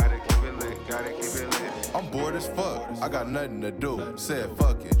 Numbers. Gotta keep it lit, gotta keep it lit. I'm bored as fuck, I got nothing to do. Said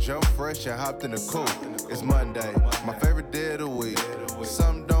fuck it, jump fresh and hopped in the coupe. It's Monday, my favorite day of the week.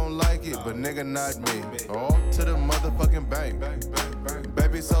 Some don't like it, but nigga not me. All to the motherfucking bank.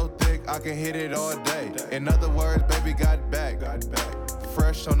 Baby so thick, I can hit it all day. In other words, baby got back.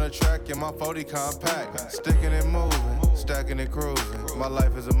 Fresh on the track in my 40 compact. Sticking and moving, stacking and cruising. My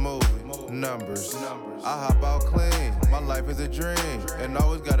life is a movie, numbers. I hop out clean, my life is a dream. And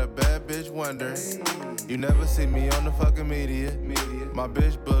always got a bad bitch wondering. You never see me on the fucking media. My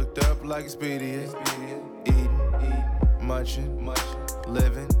bitch booked up like Expedia. Eating, munching,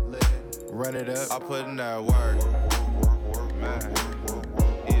 living, run it up. I put in that work, man.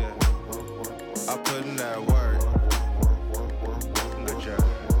 Yeah, I put in that work. Good job.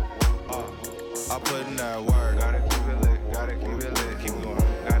 I put in that work. Gotta keep it lit, gotta keep it lit. Keep going.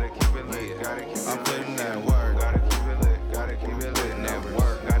 Gotta keep it lit, gotta keep it lit. I put in that work. Gotta keep it lit, gotta keep it lit. Never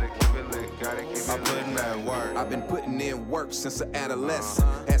work. Gotta keep it lit, gotta keep it lit. I put in that work. I've been putting in work since an adolescent.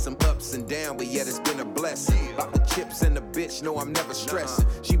 Had some ups and downs, but yet it's been a blessing. About the chips and the bitch, no, I'm never stressing.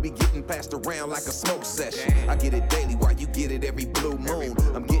 She be getting passed around like a smoke session. I get it daily while you get it every blue moon.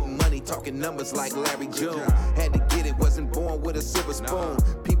 I'm getting money, talking numbers like Larry June. Had to get it Wasn't born with a silver spoon.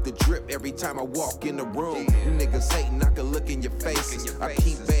 Peep the drip every time I walk in the room. You niggas hating, I can look in your faces. I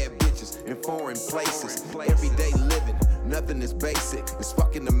keep bad bitches in foreign places. Everyday living, nothing is basic. It's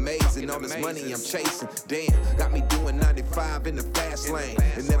fucking amazing. All this money I'm chasing. Damn, got me doing 95 in the fast lane.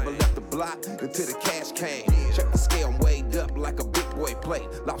 And never left the block until the cash came. Check the scale, I'm weighed up like a big boy plate.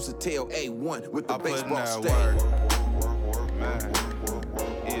 Lobster tail A1 with the baseball stick. Man,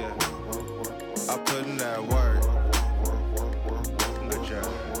 yeah, I put in that work. Good job.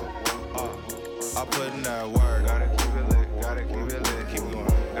 I put in that work. Gotta keep it lit, gotta keep it lit. Keep going.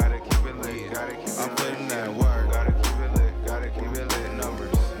 Gotta keep it lit, gotta keep it lit. I put in that work. Gotta keep it lit, gotta keep it lit.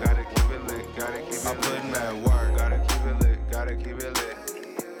 Numbers. Gotta keep it lit, gotta keep it lit. I put in that work. Gotta keep it lit, gotta keep it lit.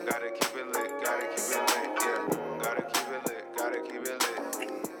 Gotta keep it lit, gotta keep it lit. Yeah, gotta keep it lit, gotta keep it lit.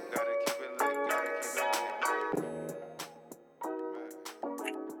 Gotta keep it lit, gotta keep it lit.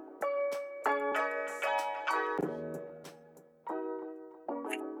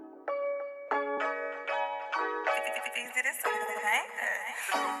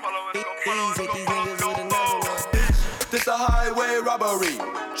 This a highway robbery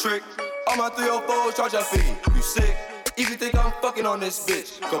trick. All my 304s charge a fee. You sick? If you think I'm fucking on this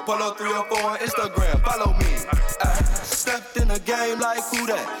bitch, go Polo 304 on Instagram, follow me. I stepped in the game like who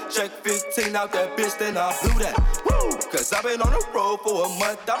that? Check 15 out that bitch, then I blew that. Woo! Cause I've been on the road for a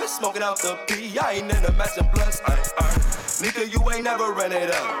month, I've been smoking out the P, I ain't into matching blunts. Nigga, you ain't never ran it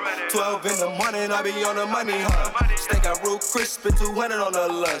up. 12 in the morning, I be on the money hunt. Steak got real crisp, spent 200 on the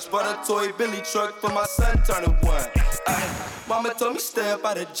lunch. Bought a toy Billy truck for my son turning 1. Mama told me stay up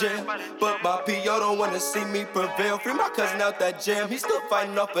out of jail, but my P.O. don't wanna see me prevail. Free my cousin out that jam, he still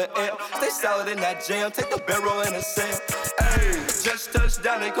fighting off an L. Stay solid in that jam, take the barrel in the cell. Ayy, just touched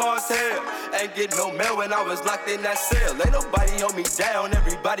down in cartel. Ain't get no mail when I was locked in that cell. Ain't nobody hold me down,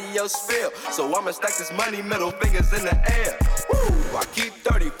 everybody else fail. So I'ma stack this money, middle fingers in the air. Woo, I keep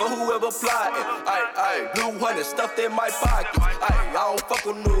 30 for whoever plotting. Ayy, blue 100 stuffed in my pockets. Ayy, I don't fuck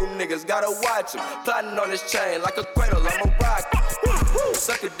with new niggas, gotta watch them. Plotting on this chain like a cradle, I'm a rocket. Woo, woo,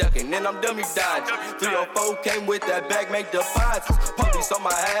 sucker ducking, and I'm dummy dodging. 304 came with that bag, make deposits. Police on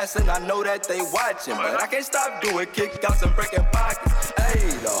my ass, and I know that they watching. But I can't stop doing kickouts and breaking pockets.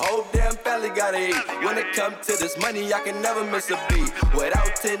 Ayy, the whole damn family gotta eat. When it comes to this money, I can never miss a beat.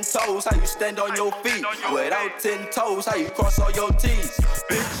 Without 10 toes, how you stand on your feet? Without 10 toes, how you cross all your T's?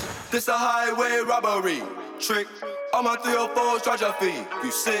 Bitch, this a highway robbery trick. All my 304s charge a fee.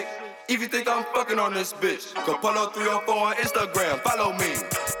 You sick? If you think I'm fucking on this bitch, go Polo 304 on Instagram, follow me.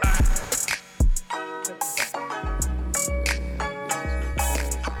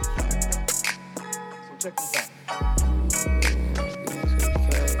 So check this out.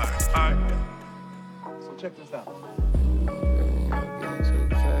 So check this out.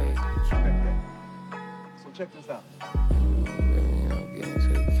 So check this out.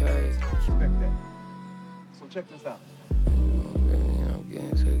 So check this out.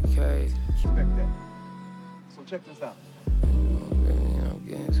 Getting to the cage. Respect that. So check this out. I'm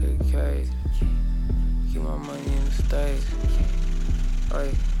getting to the cage. Keep my money in the States.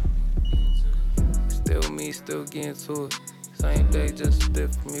 Hey. Still me, still getting to it. Same day, just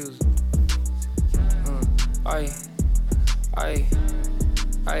different music. Ay.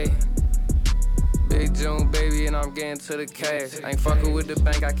 Big June, baby, and I'm getting to the cash. Ain't fucking with the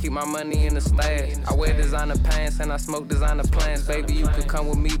bank, I keep my money in the stash. I wear designer pants and I smoke designer plants. Baby, you could come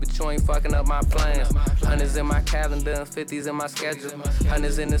with me, but you ain't fucking up my plans. 100s in my calendar and 50s in my schedule.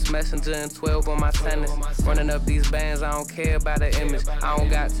 100s in this messenger and 12 on my tennis. Running up these bands, I don't care about the image. I don't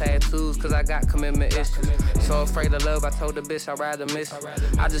got tattoos, cause I got commitment issues. So afraid of love, I told the bitch I'd rather miss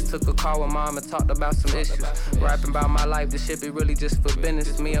you. I just took a call with mom and talked about some issues. Rapping about my life, this shit be really just for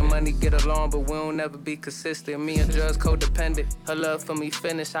business. Me and money get along, but we don't never be consistent. Me and drugs codependent. Her love for me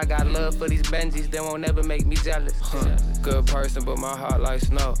finished. I got love for these Benjis. They won't never make me jealous. Good person, but my heart like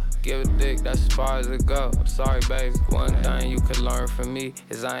snow. Give a dick, that's as far as it go. I'm sorry, baby. One thing you could learn from me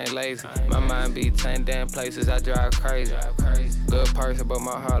is I ain't lazy. My mind be 10 damn places. I drive crazy. Good person, but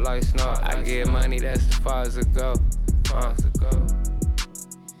my heart like snow. I get money, that's as far as it go.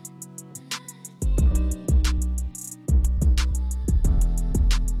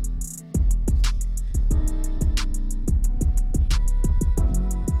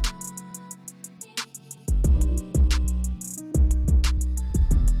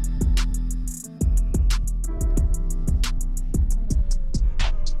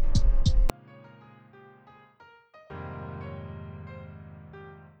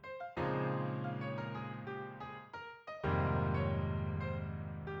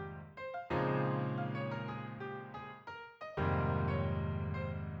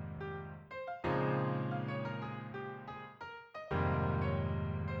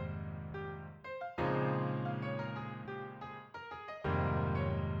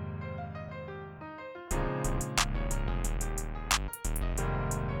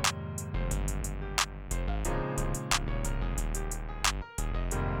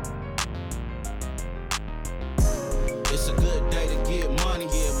 It's a good day to get money,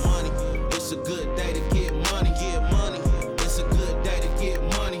 get money. It's a good day to get money, get money. It's a good day to get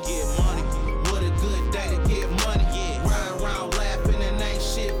money, get money. What a good day to get money, yeah. Ride around laughing and ain't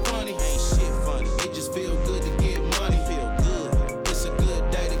shit funny, ain't shit funny. It just feel good to get money, feel good. It's a good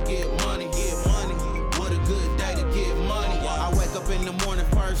day to get money, get money. What a good day to get money. I wake up in the morning,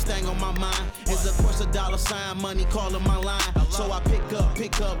 first thing on my mind is of course $, money calling my line. So I pick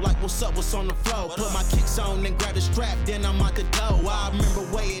up like what's up, what's on the floor. Put my kicks on and grab the strap, then I'm out the door. I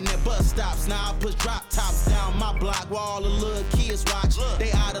remember waiting at bus stops, now I push drop tops down my block where all the little kids watch.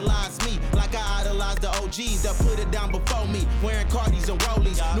 They idolize me like I idolize the OGs that put it down before me. Wearing Cardis and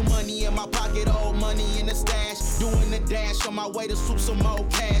Rollies, new money in my pocket, old money in the stash. Doing the dash on my way to swoop some more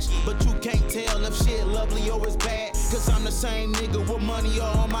cash. But you can't tell if shit lovely or it's bad, cause I'm the same nigga with money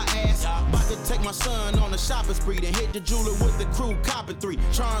all on my ass. About to take my son on a shopping spree, then hit the jeweler with the crew, copping 3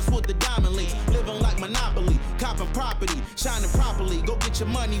 charms with the diamond links. Living like Monopoly, copping property, shining properly. Go get your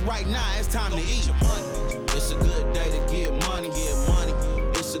money right now, it's time to eat. It's a good day to get money, get money.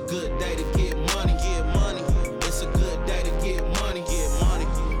 It's a good day to get money, get money. It's a good day to get money, get money.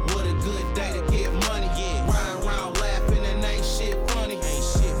 What a good day to get money, yeah. Ride around laughing and ain't shit funny, ain't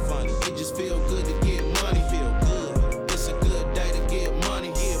shit funny. It just feel good to get money, feel good. It's a good day to get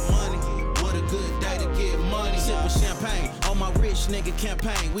money, get money. What a good day to get money. Sipping champagne on my rich nigga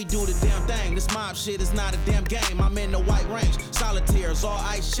campaign. We do the damn thing. This mob shit is not a damn game. I'm in the white range, solitaires, all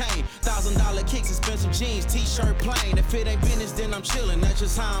ice chain. $1,000 kicks, expensive jeans, t-shirt plain. If it ain't business, then I'm chillin'. That's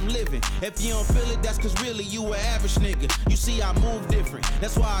just how I'm living. If you don't feel it, that's cause really you an average nigga. You see, I move different.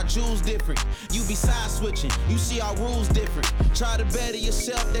 That's why I choose different. You be side switching. You see our rules different. Try to better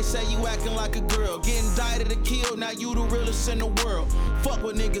yourself. They say you acting like a girl. Getting indicted or killed. Now you the realest in the world. Fuck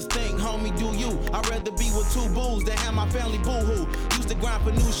what niggas think, homie. Do you? I'd rather be with 2 booze than have my family boo-hoo. Used to grind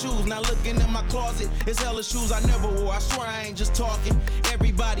for new shoes. Now looking in my closet, it's hella shoes I never wore. I swear I ain't just talking.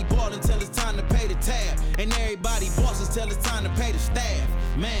 Everybody ballin' till it's time to pay the tab, and everybody bosses till it's time to pay the staff.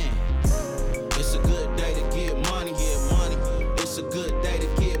 Man, it's a good day to get money, get money. It's a good day to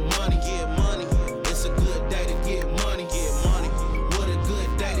get money, get money. It's a good day to get money, get money. What a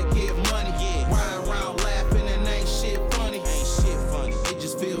good day to get money, yeah. Ride around laughing and ain't shit funny, ain't shit funny. It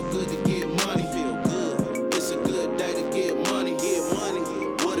just feel good to get money, feel good. It's a good day to get money, get money.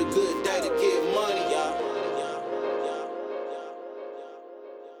 What a good day to get money, y'all.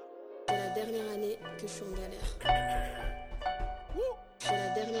 C'est la dernière année que je suis en galère. C'est la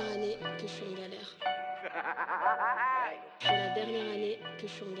dernière année que je suis en galère. C'est la dernière année que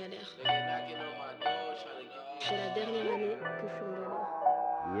je suis en galère. C'est la dernière année que je suis en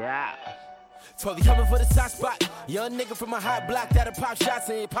galère. Yeah. 12 coming for the soft spot. Young nigga from a hot block that'll pop shots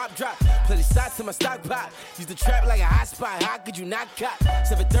and pop drop. Play the shots in my stock pot. Use the trap like a hot spot. How could you not cop?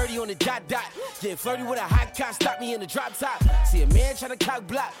 730 on the dot. Getting flirty with a hot cop. Stop me in the drop top. See a man tryna cock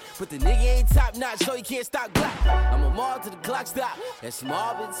block, but the nigga ain't top notch, so he can't stop block. I'm a mob to the clock stop. That's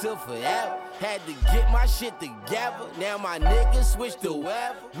mob until forever. Had to get my shit together. Now my niggas switch to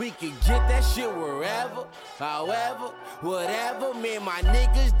wherever. We can get that shit wherever. However, whatever. Man, my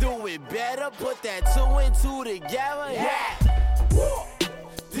niggas do it better. Put that 2 and 2 together. Yeah. Woo.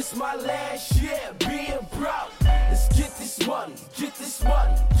 This my last year being broke. Let's get this money, get this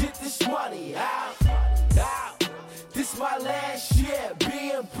money, get this money out, out. This my last year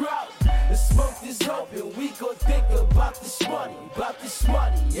being broke. Let's smoke this open, we gon' think about this money,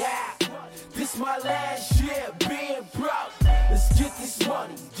 yeah. This my last year being broke. Let's get this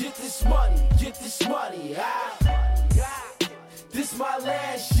money, get this money, get this money out, out. This my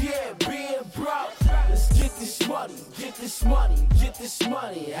last year being broke. Let's get this money, get this money, get this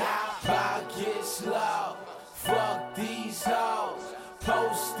money out. Pockets low, fuck these hoes.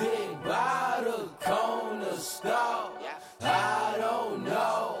 Posted by the corner store. I don't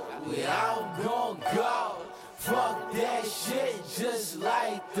know where I'm gon' go. Fuck that shit just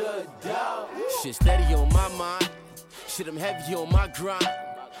like the dough. Shit steady on my mind. Shit, I'm heavy on my grind.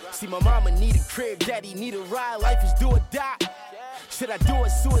 See, my mama need a crib, daddy need a ride. Life is do or die. Should I do a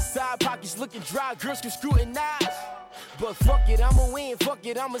suicide? Pockets looking dry, girls can scrutinize. But fuck it, I'ma win. Fuck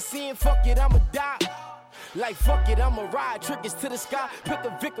it, I'ma sin. Fuck it, I'ma die. Like fuck it, I'ma ride. Triggers to the sky. Pick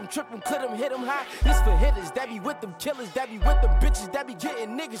a victim, trip them, clip them, hit them high. This for hitters that be with them killers, that be with them bitches, that be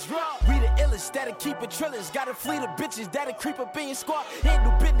getting niggas raw. We the illest, that'll keep it trillers. Got a fleet of bitches that'll creep up in your squad.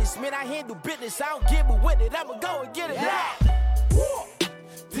 Handle business, man, I handle business. I don't gamble with it, I'ma go and get it. Yeah.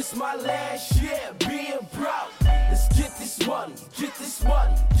 This my last year being broke. Let's get this money, get this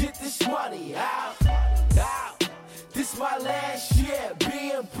money, get this money out, out. This my last year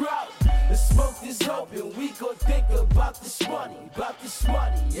being broke. Let's smoke this open, we gon' think about this money,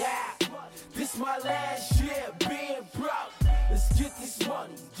 yeah. This my last year being broke.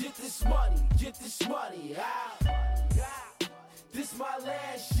 get this money out. This my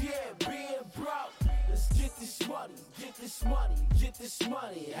last year being broke. Let's get this money, get this money, get this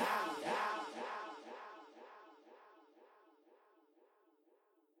money out.